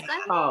 Yes, Yeah.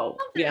 I Oh, love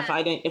yeah.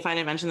 that. If I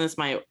didn't mention this,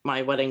 my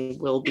wedding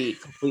will be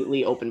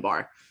completely open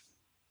bar.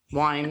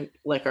 Wine,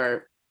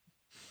 liquor,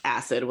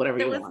 acid, whatever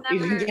There you was want. You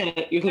can never- get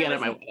it. You can there get it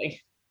at my was- wedding.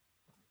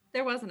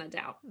 There wasn't a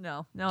doubt.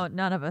 No,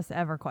 none of us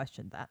ever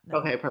questioned that. No.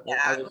 Okay, perfect.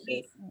 Yeah,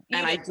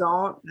 And I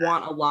don't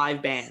want a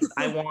live band.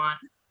 I want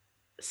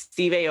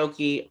Steve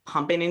Aoki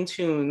pumping in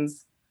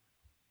tunes.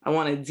 I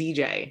want a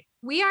DJ.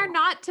 We are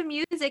not to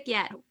music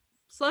yet.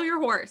 Slow your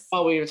horse.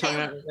 Oh, we were talking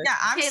about music? Yeah,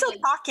 I'm still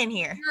Caitlin. talking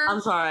here.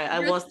 I'm sorry.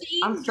 I'm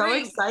themed so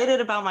drink.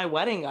 excited about my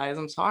wedding, guys.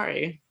 I'm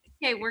sorry.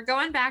 Okay, we're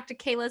going back to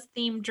Kayla's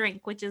themed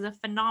drink, which is a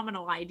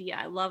phenomenal idea.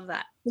 I love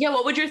that. Yeah,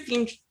 what would your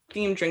theme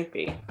drink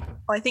be?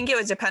 Well, I think it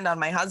would depend on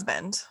my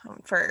husband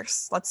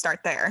first. Let's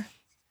start there.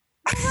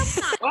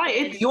 Why?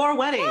 It's your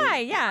wedding. Why?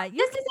 Yeah, you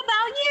This is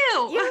about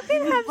you. you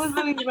can have, What's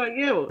some, wedding about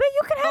you? but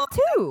you can have Well, two.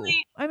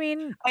 definitely- I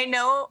mean,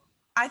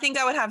 I think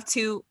I would have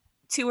two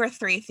or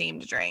three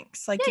themed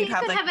drinks. Like Yeah, you'd you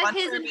have could like have one a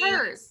his for and me,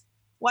 hers.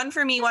 one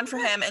for me, one for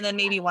him, and then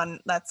maybe one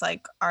that's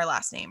like our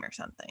last name or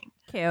something.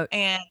 cute.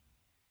 And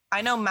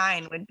I know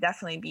mine would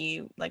definitely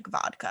be like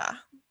vodka.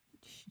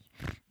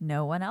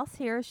 No one else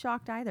here is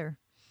shocked either.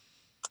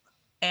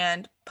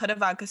 And put a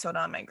vodka soda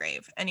on my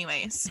grave.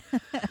 Anyways.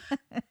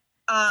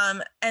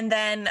 And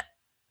then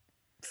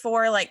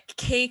for like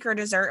cake or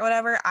dessert or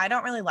whatever, I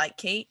don't really like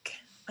cake.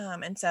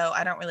 And so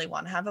I don't really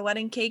want to have a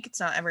wedding cake. It's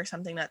not ever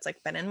something that's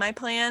like been in my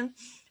plan.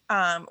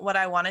 What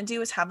I want to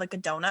do is have like a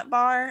donut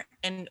bar,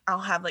 and I'll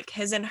have like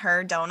his and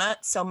her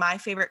donuts. So my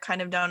favorite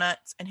kind of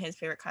donuts and his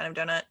favorite kind of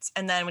donuts.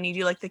 And then when you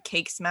do like the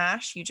cake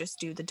smash, you just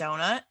do the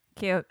donut,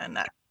 Cute. and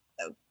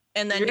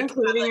and then You're you can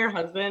including have, your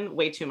husband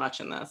way too much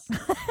in this.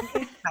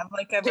 have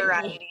like a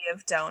variety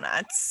of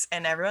donuts,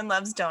 and everyone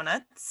loves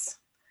donuts.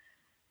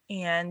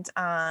 And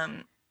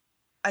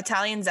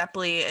Italian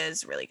zeppoli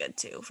is really good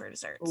too for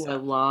dessert. Ooh, So.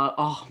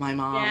 my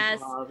mom Yes.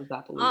 loves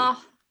that.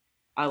 Oh,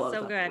 I love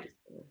so that. good.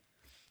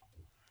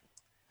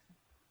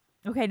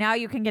 Okay, now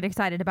you can get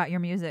excited about your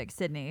music,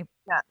 Sydney.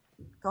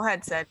 Go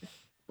ahead, Sid.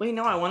 Wait,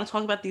 no, I want to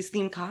talk about these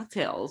themed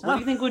cocktails. What do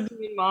you think would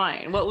be in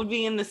mine? What would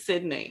be in the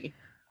Sydney?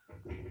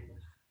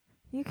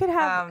 You could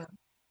have.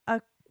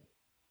 Um,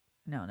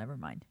 No, never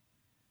mind.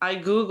 I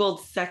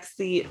googled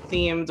sexy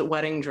themed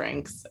wedding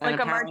drinks, and Like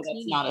a apparently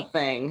that's not a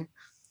thing.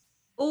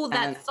 oh,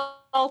 that And-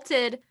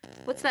 salted.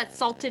 What's that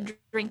salted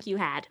drink you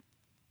had?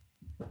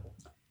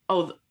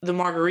 Oh, the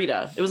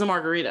margarita. It was a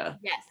margarita.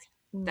 Yes,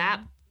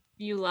 that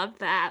you loved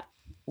that.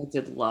 I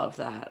did love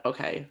that.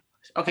 Okay.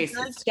 Okay, I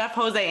feel like- Chef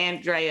Jose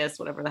Andreas,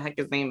 whatever the heck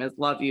his name is,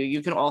 love you.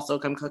 You can also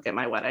come cook at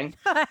my wedding.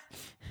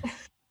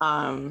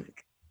 Um,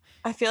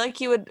 I feel like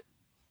you would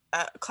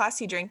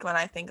classy drink when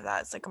I think of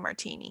that. It's like a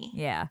martini.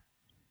 Yeah.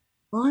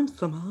 I'm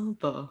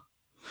Samantha.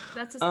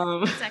 That's a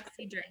Um,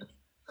 sexy drink.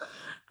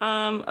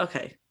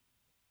 Okay.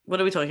 What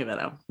are we talking about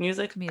now?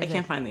 Music? Music. I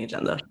can't find the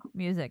agenda.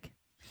 Music.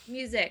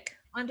 Music.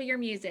 Onto your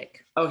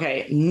music.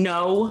 Okay,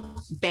 no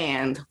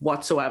band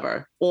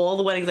whatsoever. All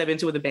the weddings I've been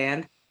to with a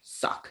band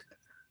suck.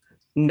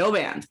 No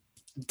band.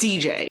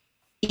 DJ,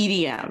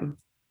 EDM,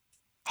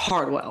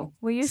 Hardwell,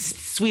 Will you?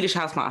 Swedish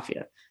House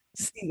Mafia,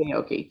 Steve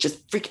Aoki.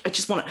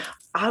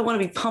 I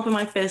want to be pumping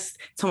my fist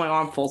till my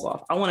arm falls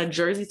off. I want a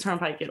Jersey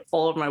Turnpike get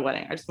all over my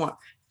wedding. I just want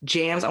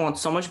jams. I want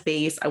so much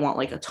bass. I want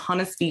like a ton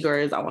of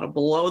speakers. I want to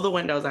blow the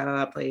windows out of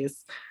that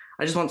place.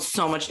 I just want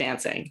so much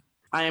dancing.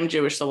 I am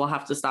Jewish, so we'll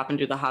have to stop and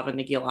do the Hava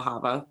Nagila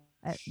Hava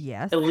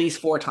Yes. at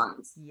least 4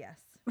 times. Yes.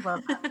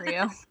 Love that for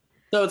you.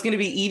 So it's going to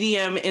be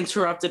EDM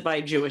interrupted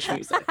by Jewish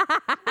music.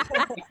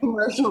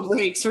 Commercial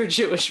breaks for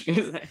Jewish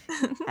music.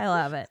 I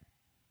love it.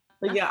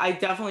 But yeah, I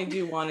definitely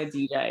do want a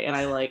DJ, and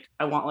I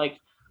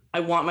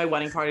want my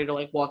wedding party to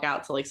like walk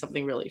out to like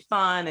something really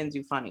fun and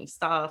do funny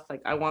stuff.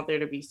 Like I want there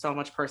to be so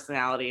much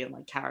personality and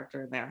like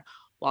character in there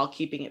while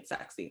keeping it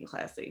sexy and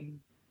classy.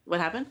 What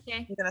happened?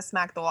 Okay. You're gonna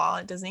smack the wall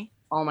at Disney.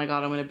 Oh my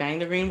God, I'm going to bang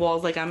the green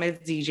walls like I'm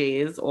at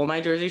DJs. All my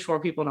Jersey Shore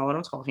people know what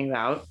I'm talking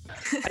about.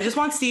 I just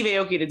want Steve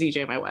Aoki to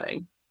DJ my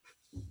wedding.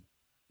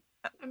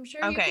 I'm sure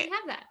you Okay. can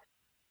have that.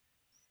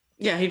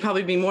 Yeah, he'd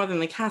probably be more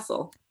than the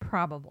castle.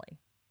 Probably.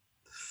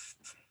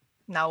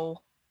 No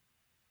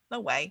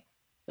way.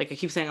 like I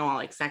keep saying I want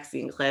like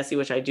sexy and classy,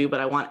 which I do, but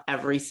I want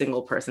every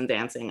single person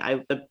dancing.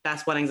 The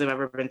best weddings I've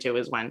ever been to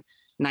is when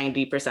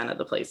 90% of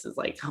the place is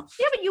like, Yeah,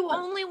 but you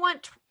only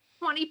want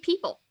 20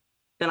 people.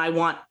 then I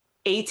want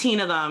 18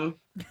 of them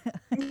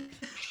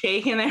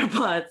shaking their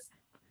butts.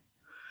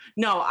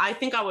 No, I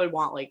think I would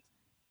want like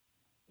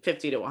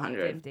 50 to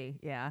 100. 50,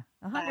 yeah.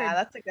 100. Yeah,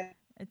 that's a good.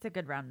 It's a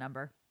good round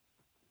number.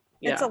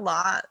 Yeah. It's a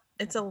lot.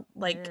 It's a It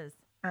like is.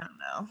 I don't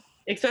know.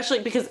 Especially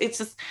because it's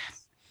just,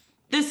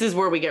 this is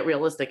where we get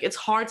realistic. It's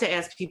hard to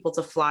ask people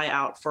to fly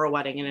out for a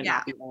wedding and it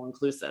not be all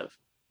inclusive.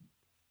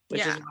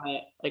 Which is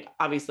why, like,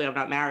 obviously I'm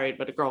not married,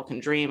 but a girl can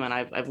dream. And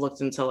I've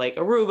looked into like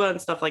Aruba and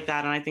stuff like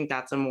that. And I think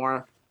that's a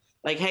more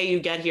like, hey, you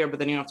get here, but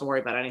then you don't have to worry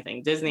about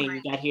anything. Disney,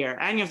 you get here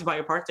and you have to buy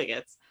your park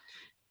tickets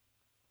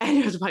and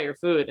you have to buy your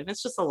food. And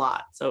it's just a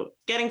lot. So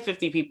getting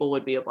 50 people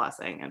would be a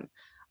blessing. And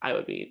I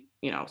would be,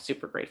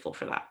 super grateful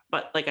for that.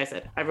 But like I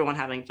said, everyone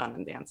having fun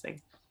and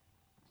dancing.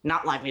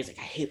 Not live music.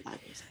 I hate live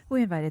music.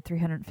 We invited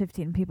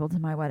 315 people to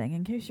my wedding,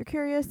 in case you're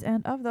curious,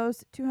 and of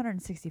those,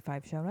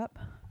 265 showed up.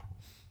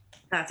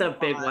 That's a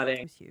big It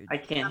wedding. was huge. I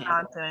can't I'm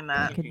handle not doing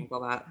that. I can't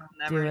handle that.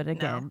 I'll Do never- it no.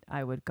 again,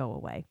 I would go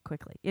away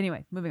quickly.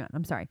 Anyway, moving on.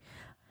 I'm sorry.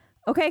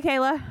 Okay,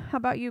 Kayla, how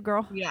about you,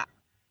 girl? Yeah.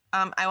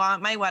 I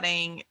want my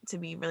wedding to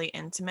be really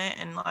intimate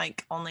and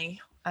like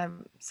only I've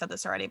said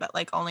this already, but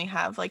like only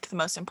have like the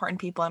most important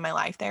people in my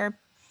life there.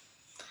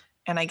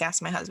 And I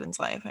guess my husband's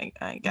life,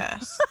 I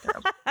guess.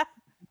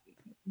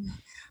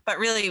 But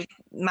really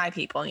my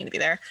people need to be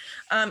there.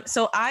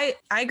 So I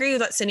agree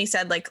with what Sydney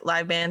said, like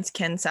live bands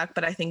can suck,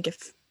 but I think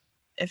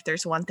if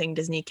there's one thing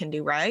Disney can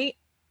do right,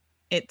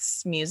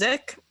 it's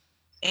music.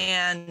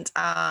 And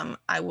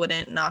I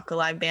wouldn't knock a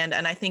live band,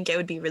 and I think it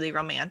would be really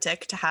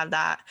romantic to have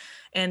that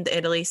in the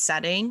Italy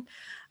setting,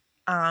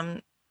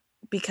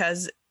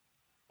 because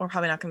we're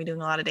probably not going to be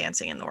doing a lot of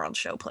dancing in the World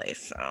Show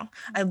place. So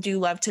I do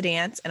love to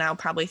dance, and I'll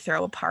probably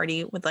throw a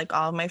party with like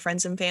all of my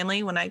friends and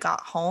family when I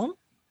got home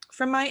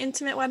from my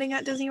intimate wedding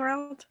at Disney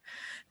World,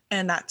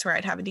 and that's where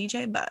I'd have a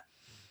DJ. But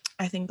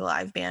I think the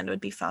live band would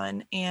be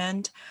fun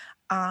and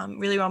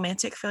really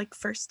romantic for like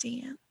first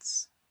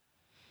dance.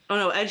 Oh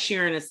no, Ed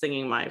Sheeran is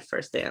singing my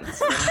first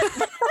dance.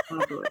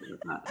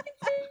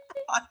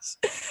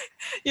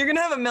 You're gonna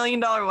have $1 million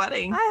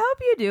wedding. I hope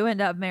you do end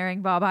up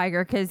marrying Bob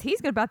Iger, because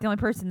he's about the only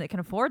person that can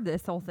afford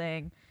this whole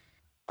thing.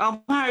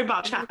 I'll marry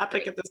Bob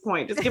Chapek at this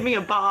point. Just give me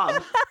a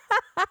Bob.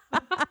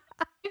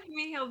 Give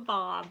me a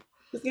bob.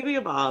 Just give me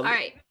a Bob. All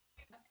right.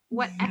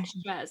 What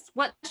extras?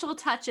 What special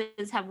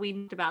touches have we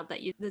talked about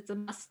that's a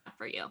must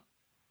for you?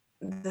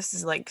 This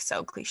is like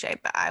so cliche,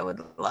 but I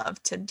would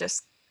love to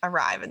just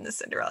arrive in the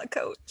Cinderella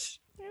coach.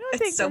 I don't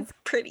think It's so that's,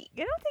 pretty. I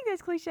don't think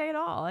that's cliche at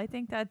all. I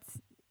think that's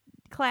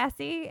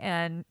classy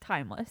and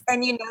timeless.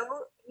 And you can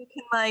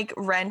like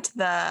rent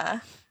the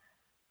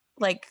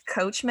like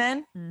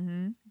coachmen,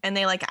 Mm-hmm. and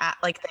they like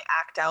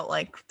act out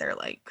like they're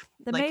like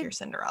The like maid- your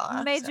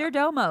Cinderella. Major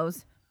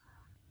domos.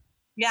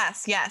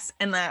 Yes,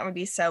 and that would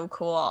be so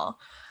cool.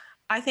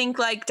 I think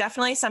like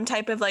definitely some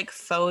type of like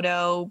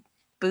photo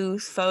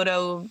booth,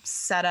 photo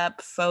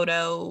setup,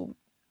 photo.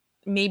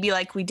 Maybe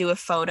like we do a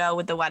photo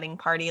with the wedding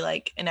party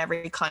like in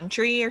every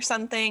country or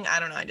something. I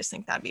don't know. I just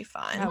think that'd be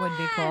fun. That would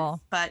be cool.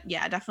 But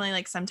yeah, definitely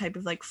like some type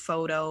of like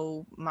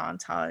photo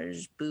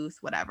montage booth,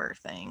 whatever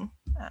thing.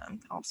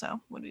 Also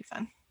would be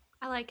fun.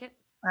 I like it.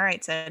 All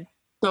right, Sid.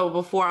 So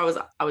before I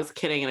was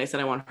kidding and I said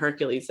I want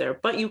Hercules there,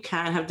 but you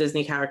can have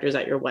Disney characters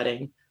at your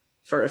wedding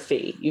for a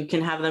fee. You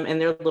can have them in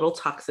their little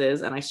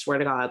tuxes, and I swear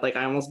to God, like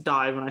I almost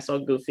died when I saw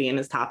Goofy in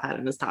his top hat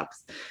and his tux.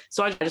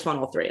 So I just want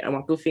all three. I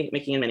want Goofy,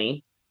 Mickey, and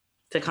Minnie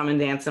to come and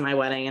dance at my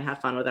wedding and have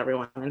fun with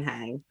everyone and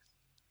hang.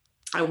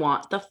 I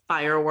want the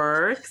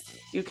fireworks.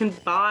 You can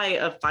buy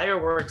a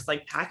fireworks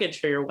like package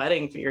for your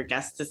wedding for your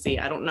guests to see.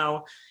 I don't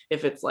know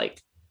if it's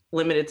like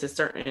limited to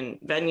certain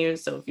venues.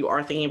 So if you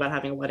are thinking about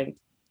having a wedding,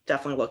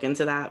 definitely look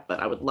into that.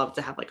 But I would love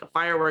to have like a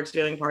fireworks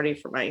viewing party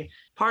for my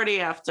party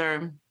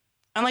after.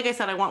 And like I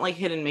said, I want like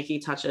hidden Mickey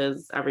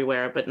touches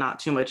everywhere, but not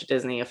too much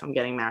Disney if I'm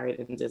getting married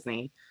in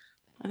Disney.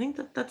 I think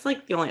that's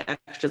like the only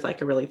extras I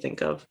could really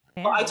think of.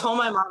 Yeah. Well, I told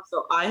my mom,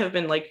 so I have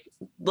been like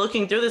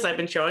looking through this. I've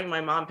been showing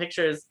my mom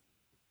pictures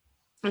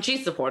and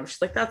she's supportive.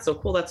 She's like, that's so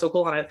cool. That's so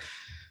cool. And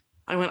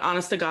I went,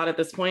 honest to God, at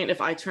this point,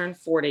 if I turn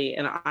 40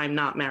 and I'm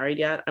not married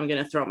yet, I'm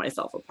going to throw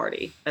myself a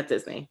party at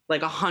Disney,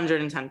 like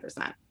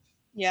 110%.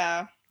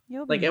 Yeah.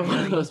 You'll be Like at one of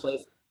married. those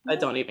places. I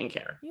don't even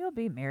care. You'll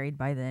be married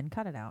by then.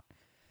 Cut it out.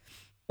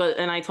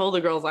 And I told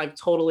the girls I've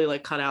totally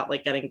like cut out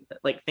like getting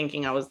like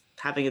thinking I was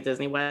having a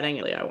Disney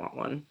wedding. Like, I want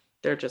one.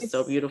 They're just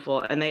so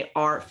beautiful and they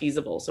are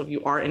feasible. So if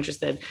you are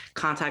interested,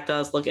 contact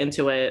us, look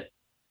into it.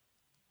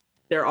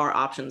 There are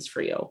options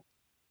for you.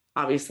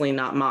 Obviously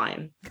not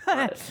mine,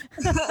 but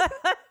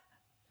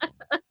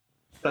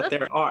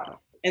there are.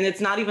 And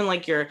it's not even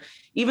like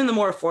even the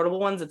more affordable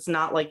ones, it's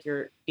not like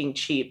you're being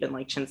cheap and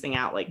like chinsing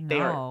out. Like they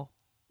are No.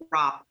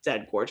 drop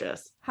dead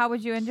gorgeous. How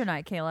would you end your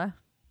night, Kayla?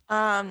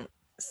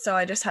 So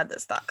I just had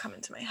this thought come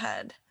into my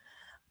head.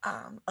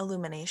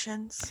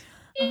 Illuminations.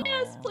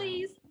 Yes, Oh.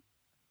 please.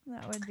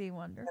 That would be I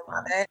wonderful.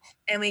 love it.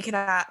 And we could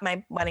have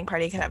my wedding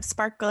party could have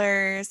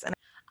sparklers and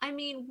I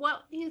mean,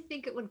 what do you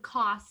think it would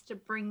cost to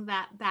bring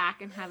that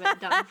back and have it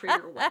done for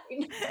your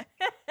wedding?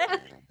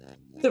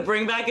 To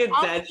bring back a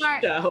I'll dead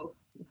start- show.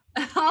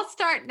 I'll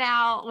start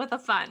now with a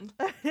fund.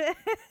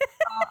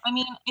 I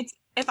mean, it's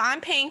if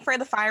I'm paying for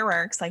the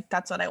fireworks, like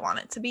that's what I want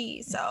it to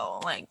be. So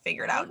like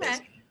figure it out. Okay.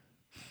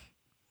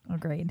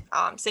 Agreed.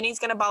 Sydney's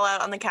gonna ball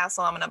out on the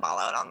castle. I'm gonna ball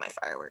out on my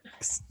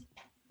fireworks.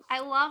 I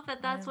love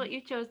that that's what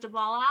you chose to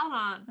ball out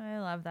on. I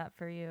love that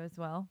for you as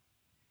well.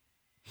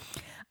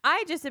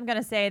 I just am going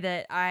to say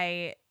that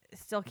I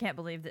still can't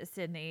believe that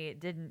Sydney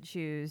didn't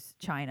choose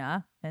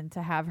China and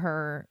to have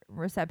her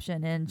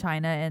reception in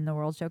China in the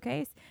World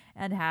Showcase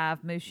and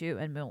have Mushu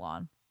and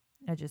Mulan.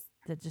 That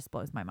just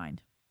blows my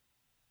mind.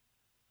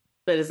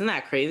 But isn't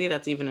that crazy?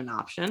 That's even an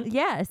option.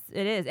 Yes,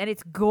 it is. And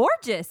it's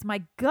gorgeous.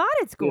 My God,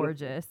 it's Beautiful.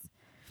 gorgeous.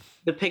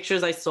 The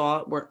pictures I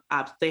saw were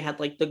they had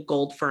like the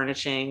gold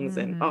furnishings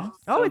and Mhm.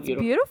 It's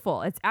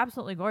beautiful. It's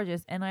absolutely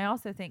gorgeous. And I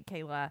also think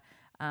Kayla,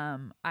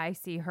 I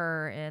see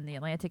her in the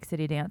Atlantic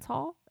City Dance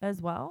Hall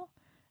as well.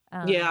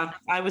 Yeah,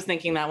 I was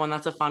thinking that one.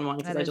 That's a fun one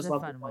because That I is just a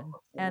love fun the one.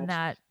 photos so And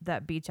much.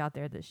 that beach out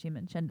there that she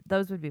mentioned,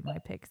 those would be my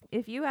picks.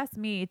 If you asked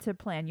me to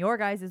plan your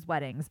guys'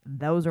 weddings,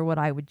 those are what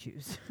I would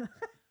choose.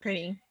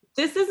 Pretty.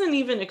 This isn't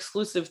even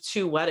exclusive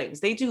to weddings.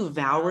 They do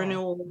vow No.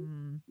 renewal,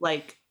 Mm.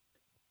 like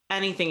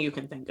anything you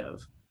can think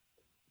of.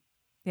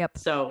 Yep.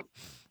 So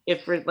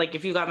if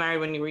you got married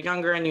when you were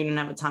younger and you didn't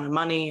have a ton of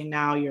money and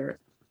now you're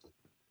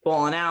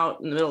balling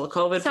out in the middle of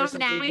COVID. So for some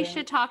now we reason.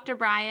 should talk to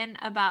Brian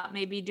about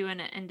maybe doing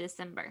it in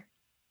December.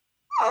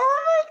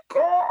 Oh my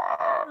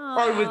god!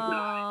 I would die.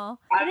 Aw.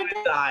 I would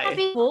That'd die.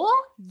 be cool.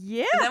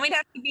 Yeah. And then we'd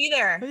have to be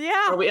there.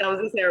 Yeah. I was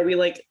gonna say, are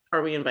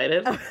we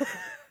invited?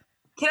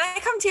 Can I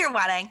come to your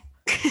wedding?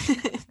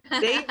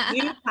 They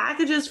do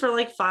packages for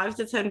like 5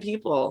 to 10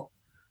 people.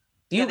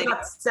 Yeah, You they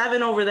got do.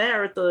 7 over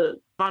there at the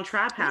Von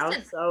Trapp house.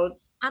 Listen. So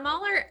I'm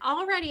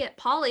already at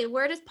Polly.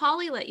 Where does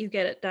Polly let you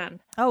get it done?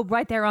 Oh,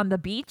 right there on the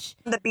beach.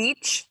 The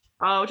beach.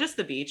 just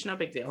the beach, no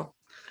big deal.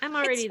 I'm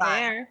already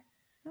fine. there.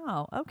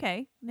 Oh,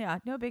 okay. Yeah,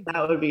 no big That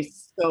deal. would be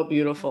so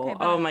beautiful. Okay,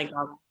 but Oh my god,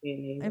 that'd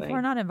be If amazing.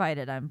 we're not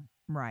invited, I'm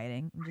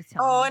rioting. I'm just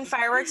telling Oh, you. and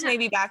fireworks may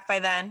be back by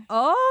then.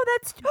 Oh,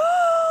 that's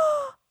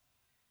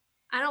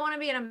I don't want to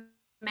be in a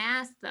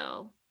mask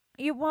though.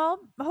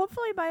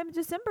 hopefully by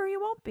December you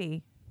won't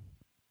be.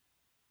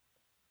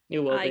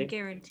 You will I be.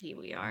 guarantee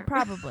we are.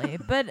 Probably.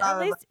 But at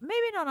Probably. least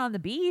maybe not on the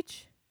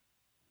beach.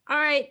 All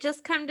right,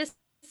 just come to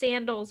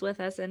Sandals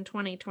with us in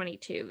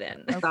 2022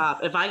 then.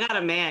 Stop. If I got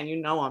a man, you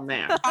know I'm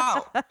there.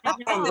 Oh,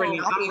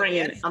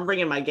 I'm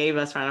bringing my gay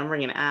best friend. I'm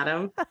bringing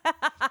Adam.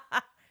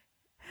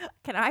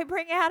 Can I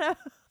bring Adam?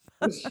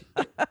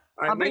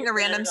 I'll bring a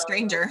random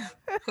stranger.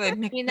 Who would I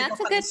mean, that's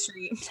a good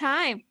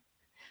time.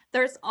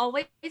 There's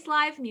always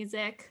live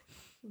music.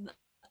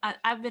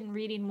 I've been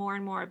reading more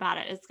and more about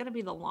it. It's going to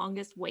be the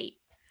longest wait.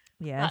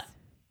 Yes.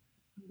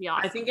 It'll be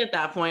awesome. I think at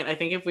that point,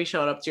 if we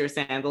showed up to your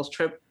Sandals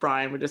trip,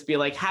 Brian would just be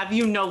like, have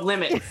you no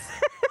limits?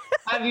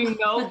 Have you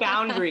no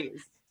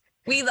boundaries?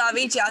 We love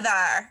each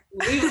other.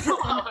 Leave us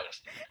alone.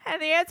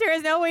 And the answer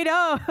is no, we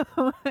don't.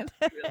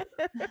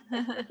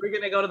 We're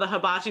going to go to the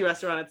hibachi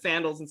restaurant at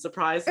Sandals and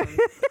surprise him.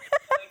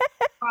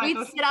 We'd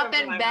sit up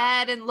in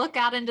bed and look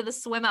out into the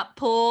swim up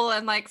pool,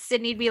 and like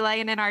Sydney'd be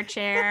laying in our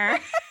chair.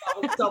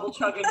 Double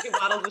chugging 2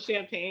 bottles of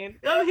champagne.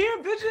 I'm here,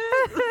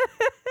 bitches.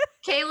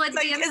 Kayla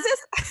Like, be in is the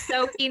this?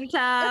 soaking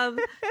tub.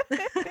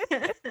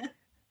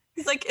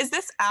 He's like, is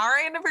this our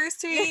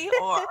anniversary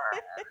or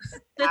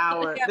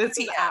Our. This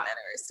is TM our.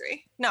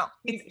 anniversary? No,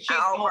 it's She's,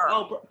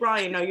 our.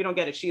 Brian, no, you don't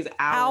get it. She's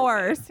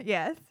Hours.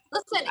 Yes.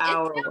 Listen,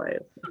 Our it's way.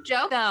 no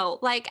joke though.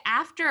 Like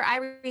after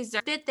I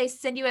reserved it, they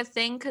send you a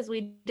thing because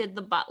we did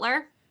the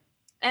Butler,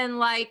 and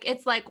like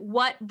it's like,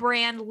 what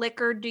brand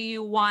liquor do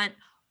you want?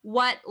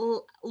 What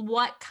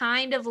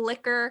kind of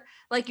liquor?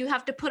 Like you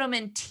have to put them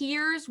in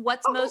tiers.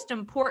 What's Oh. most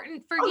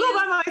important for I'll you? go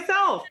by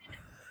myself.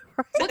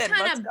 What Let's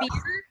kind of go.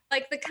 beer?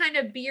 Like the kind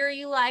of beer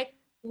you like,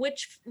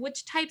 which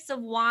types of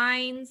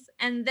wines,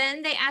 and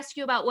then they ask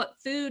you about what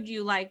food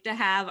you like to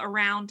have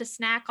around to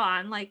snack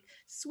on, like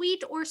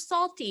sweet or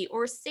salty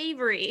or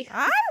savory.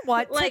 I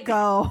want to Like-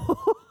 go.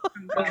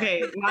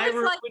 Okay, my There's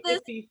room like would this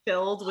just be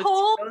filled with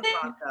whole Tito's thing.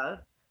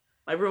 vodka.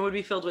 My room would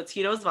be filled with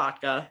Tito's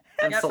vodka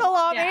and Yep.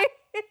 salami. Salami.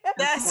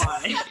 Yes.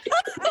 Wine.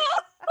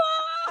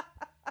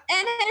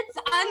 And it's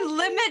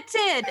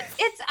unlimited.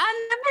 It's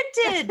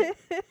unlimited.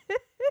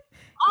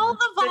 All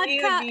the Sydney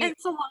would vodka be- and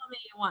salami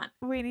you want.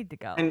 We need to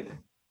go. And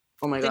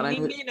oh my god, Did I we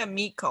would, be in a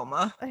meat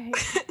coma?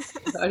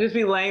 I'd just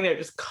be laying there,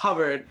 just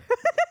covered.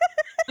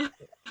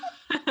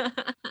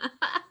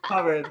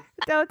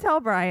 Don't tell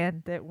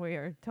Brian that we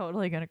are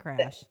totally going to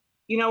crash.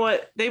 You know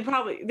what? They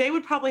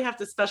would probably have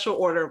to special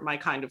order my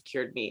kind of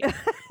cured meat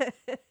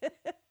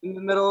in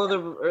the middle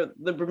of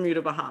the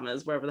Bermuda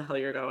Bahamas, wherever the hell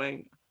you're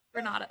going.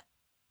 Granada.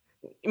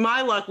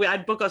 My luck,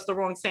 I'd book us the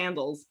wrong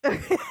sandals.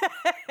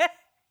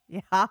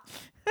 Yeah.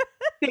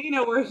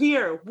 Dana, we're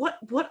here. What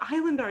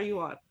island are you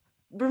on?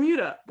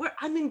 Bermuda.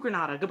 I'm in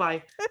Granada.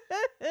 Goodbye.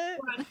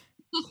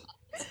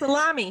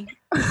 Salami.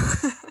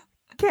 That's what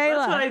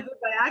Kayla. I did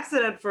by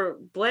accident for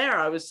Blair.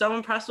 I was so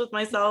impressed with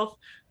myself.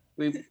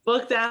 We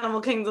booked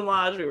Animal Kingdom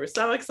Lodge. We were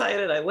so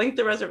excited. I linked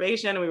the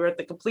reservation and we were at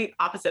the complete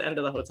opposite end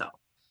of the hotel.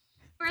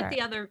 We're at Sorry.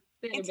 the other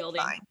It's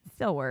building. fine.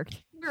 Still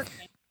worked. We're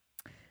okay.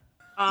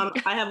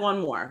 I have one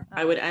more.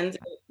 I would end,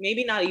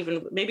 maybe I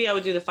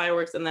would do the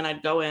fireworks and then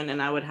I'd go in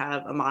and I would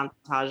have a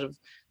montage of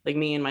like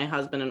me and my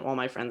husband and all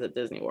my friends at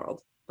Disney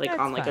World. Like That's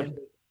on like fun. I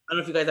don't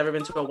know if you guys ever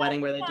been to a wedding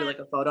where they do like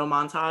a photo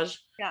montage.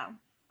 Yeah.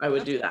 I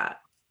would do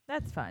that.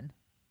 That's fun.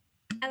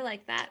 I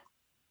like that.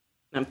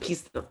 And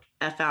piece the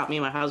F out. Me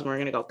and my husband were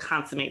gonna go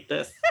consummate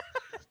this.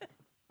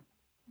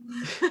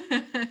 Saving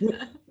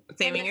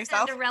And the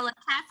yourself. Cinderella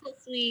Castle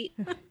Suite.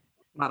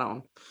 Not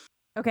on.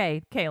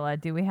 Okay, Kayla,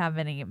 do we have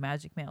any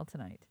magic mail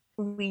tonight?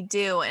 We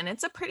do, and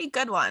it's a pretty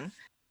good one.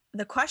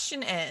 The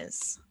question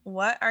is,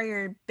 what are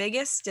your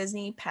biggest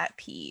Disney pet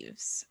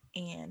peeves?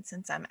 And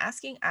since I'm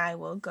asking, I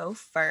will go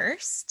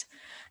first.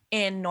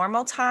 In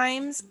normal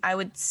times, I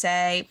would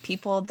say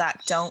people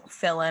that don't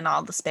fill in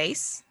all the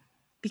space,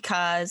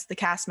 because the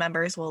cast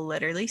members will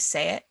literally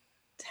say it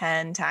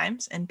 10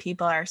 times and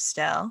people are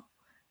still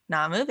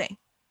not moving.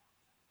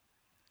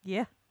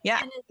 Yeah.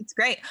 Yeah, it's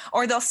great.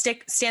 Or they'll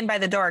stand by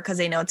the door because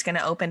they know it's going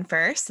to open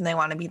first and they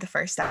want to be the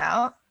first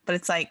out. But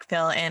it's like,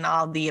 fill in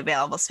all the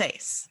available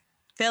space.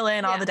 Fill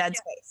in all the dead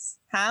space.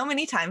 How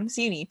many times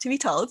do you need to be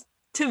told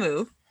to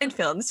move and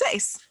fill in the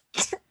space?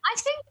 I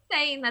think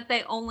saying that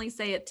they only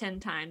say it 10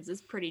 times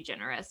is pretty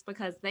generous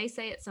because they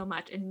say it so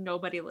much and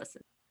nobody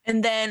listens.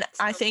 And then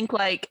I think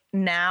like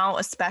now,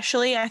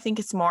 especially, I think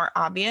it's more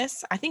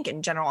obvious. I think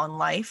in general in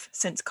life,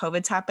 since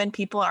COVID's happened,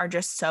 people are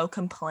just so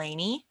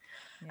complainy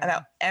Yeah.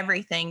 about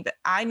everything. But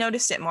I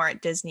noticed it more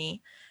at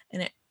Disney,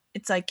 and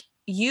it's like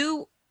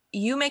you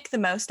make the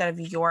most out of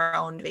your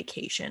own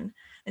vacation,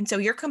 and so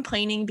you're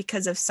complaining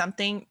because of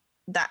something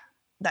that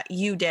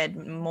you did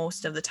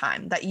most of the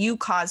time that you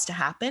caused to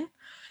happen.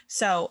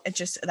 So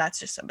that's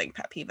just a big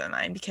pet peeve of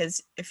mine,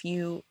 because if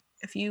you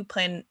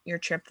plan your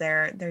trip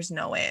there, there's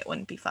no way it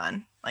wouldn't be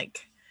fun.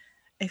 Like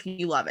if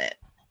you love it.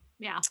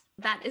 Yeah,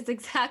 that is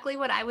exactly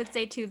what I would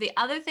say too. The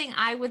other thing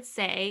I would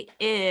say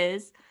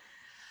is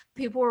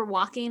people were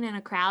walking in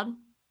a crowd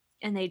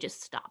and they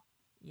just stop.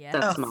 Yeah.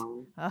 That's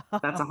mine.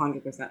 That's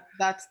 100%.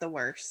 That's the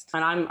worst.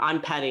 And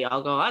I'm petty.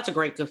 I'll go, that's a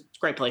great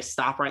place.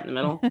 Stop right in the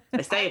middle.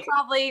 I say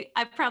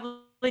I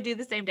probably do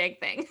the same dang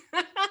thing.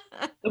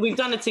 we've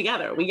done it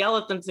together. We yell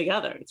at them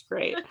together. It's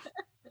great.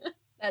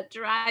 That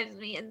drives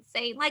me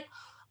insane. Like,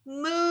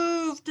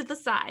 move to the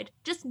side.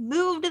 Just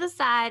move to the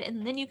side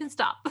and then you can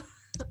stop.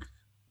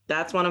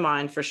 That's one of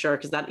mine for sure,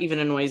 because that even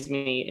annoys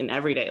me in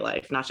everyday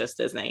life, not just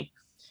Disney.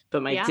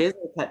 But my Yeah.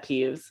 Disney pet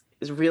peeves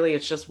is really,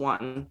 it's just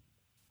one.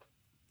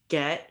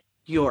 Get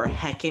your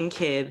heckin'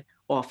 kid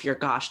off your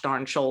gosh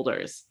darn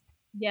shoulders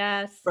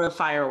Yes. for the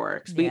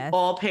fireworks. We Yes.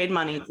 all paid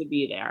money to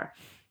be there.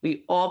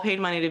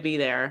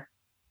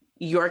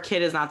 Your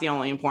kid is not the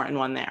only important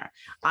one there.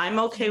 I'm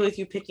okay with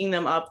you picking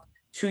them up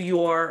to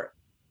your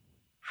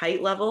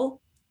height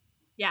level.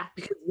 Yeah.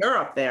 Because you're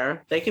up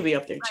there. They could be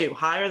up there too.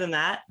 Higher than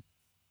that,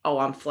 oh,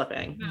 I'm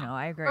flipping. No,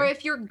 I agree. Or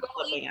if you're Flipping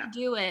going to out.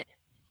 do it,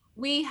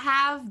 we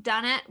have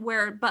done it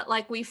but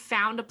like we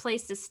found a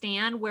place to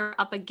stand. We're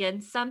up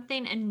against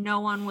something and no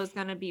one was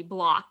going to be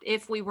blocked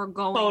if we were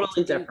going Totally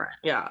to do different.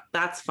 Yeah,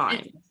 that's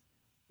fine.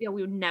 Yeah,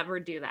 we would never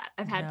do that.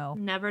 I've No.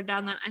 never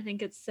done that. I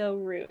think it's so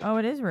rude. Oh,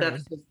 it is rude.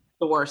 That's just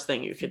the worst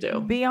thing you could do.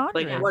 Beyond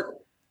Like, rude. what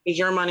is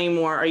your money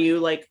more? Are you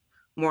like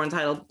more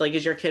entitled? Like,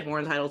 is your kid more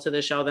entitled to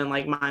the show than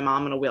like my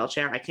mom in a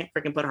wheelchair? I can't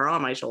freaking put her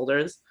on my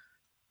shoulders.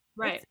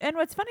 Right. And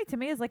what's funny to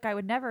me is like I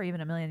would never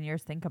even a million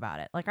years think about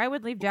it. Like I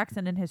would leave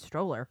Jackson in his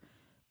stroller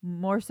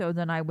more so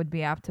than I would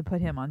be apt to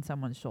put him on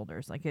someone's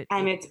shoulders. Like it.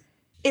 And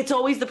it's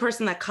always the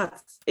person that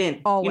cuts in.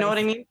 You know what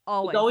I Always. mean?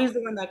 Always. It's always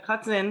the one that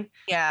cuts in,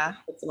 Yeah.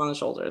 puts them on the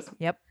shoulders.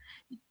 Yep.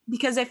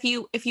 Because if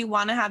you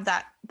want to have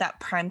that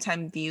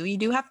primetime view, you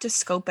do have to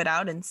scope it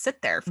out and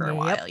sit there for a Yep.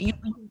 while. You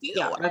do.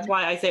 Yeah, that's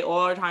why I say all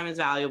our time is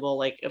valuable.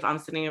 Like if I'm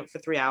sitting up for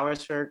 3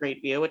 hours for a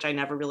great view, which I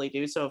never really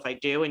do. So if I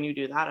do and you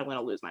do that, I'm going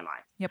to lose my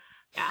mind. Yep.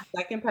 Yeah.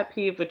 Second pet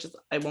peeve, which is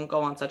I won't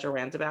go on such a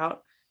rant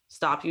about.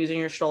 Stop using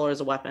your stroller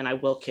as a weapon. I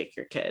will kick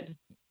your kid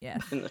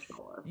Yes. in the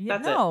stroller. Yeah,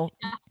 That's no.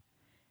 Yeah.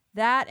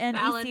 That and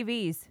Valid.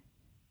 ECVs.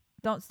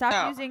 Don't stop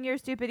Oh. using your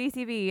stupid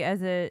ECV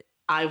as a.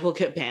 I will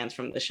get banned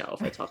from the show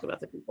if I talk about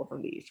the people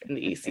from the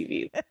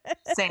ECV.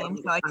 Same.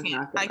 So I I'm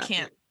can't. not I gonna-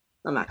 can't.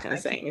 I'm not going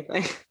to say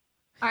anything.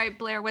 All right,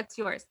 Blair, what's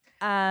yours?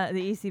 The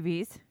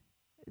ECVs.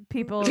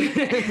 People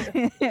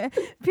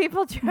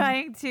people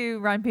trying to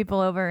run people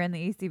over in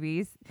the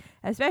ECVs,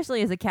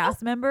 especially as a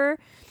cast member.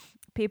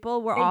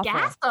 People were They awful.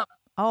 gas them.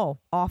 Oh,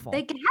 awful.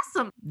 They gas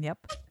them. Yep.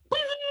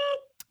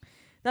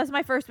 That's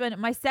my first one.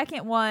 My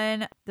second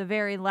one, the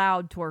very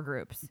loud tour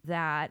groups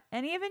that,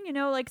 and even,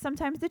 like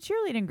sometimes the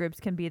cheerleading groups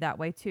can be that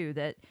way too,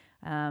 that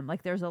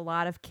like there's a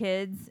lot of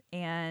kids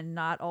and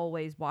not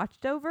always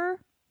watched over.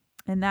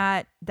 And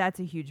that's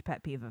a huge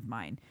pet peeve of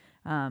mine.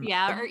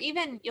 Yeah, or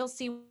even you'll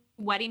see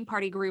wedding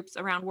party groups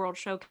around World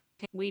Showcase.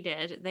 We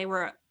did. They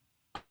were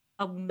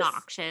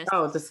obnoxious.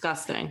 Oh,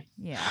 disgusting.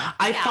 Yeah.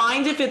 I Yeah.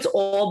 find if it's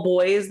all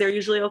boys, they're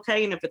usually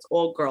okay. And if it's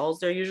all girls,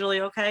 they're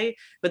usually okay.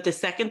 But the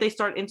second they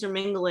start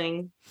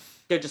intermingling,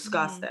 they're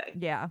disgusting.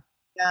 Yeah.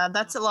 Yeah,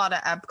 that's a lot of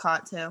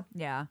Epcot too.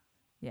 Yeah.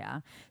 Yeah.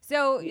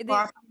 So the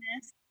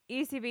Awesomeness.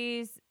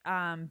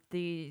 ECBs,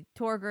 the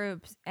tour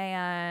groups,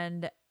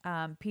 and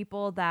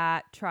people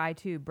that try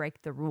to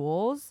break the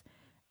rules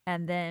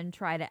and then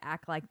try to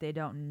act like they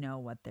don't know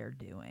what they're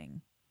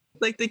doing.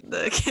 Like the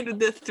kid with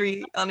the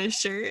 3 on his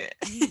shirt.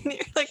 And you're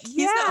like,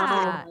 he's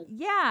not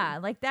Yeah,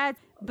 like that.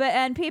 But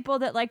and people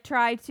that like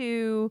try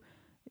to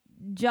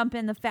jump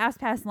in the fast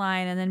pass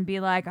line and then be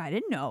like, I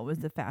didn't know it was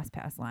the fast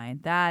pass line.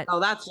 That Oh,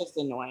 that's just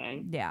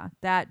annoying. yeah,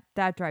 that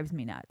drives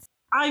me nuts.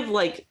 I've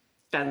like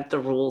bent the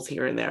rules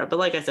here and there, but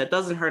like I said,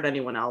 doesn't hurt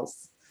anyone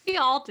else. We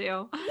all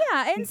do.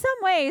 Yeah, in some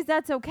ways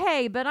that's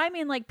okay, but I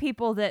mean like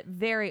people that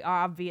very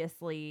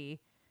obviously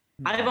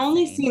I've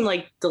only messing. seen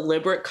like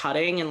deliberate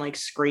cutting and like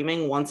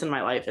screaming once in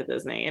my life at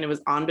Disney, and it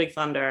was on Big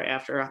Thunder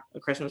after a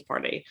Christmas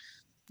party.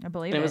 I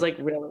believe And it was like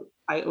really,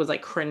 I was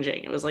like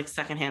cringing. It was like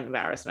secondhand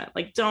embarrassment.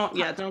 Like, don't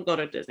go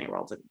to Disney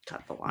World to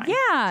cut the line.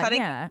 yeah,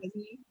 cutting yeah.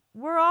 Disney.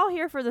 We're all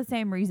here for the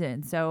same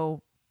reason.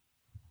 So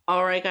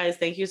All right, guys,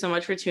 thank you so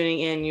much for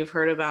tuning in. You've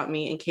heard about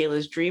me and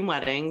Kayla's dream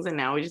weddings, and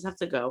now we just have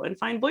to go and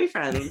find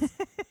boyfriends,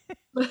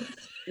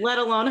 let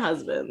alone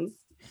husbands.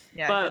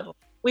 Yeah, But good.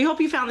 we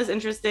hope you found this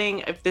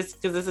interesting. Because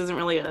this isn't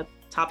really a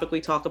topic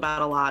we talk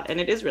about a lot, and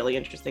it is really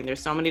interesting. There's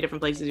so many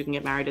different places you can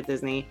get married at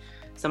Disney.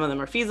 Some of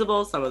them are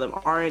feasible, some of them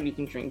aren't. You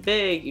can dream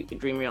big, you can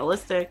dream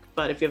realistic.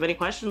 But if you have any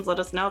questions, let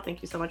us know.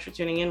 Thank you so much for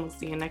tuning in. We'll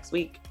see you next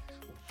week.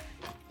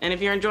 And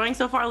if you're enjoying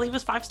so far, leave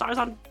us 5 stars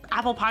on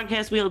Apple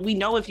Podcasts. We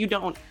know if you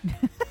don't.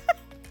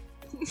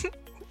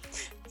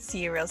 See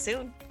you real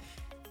soon.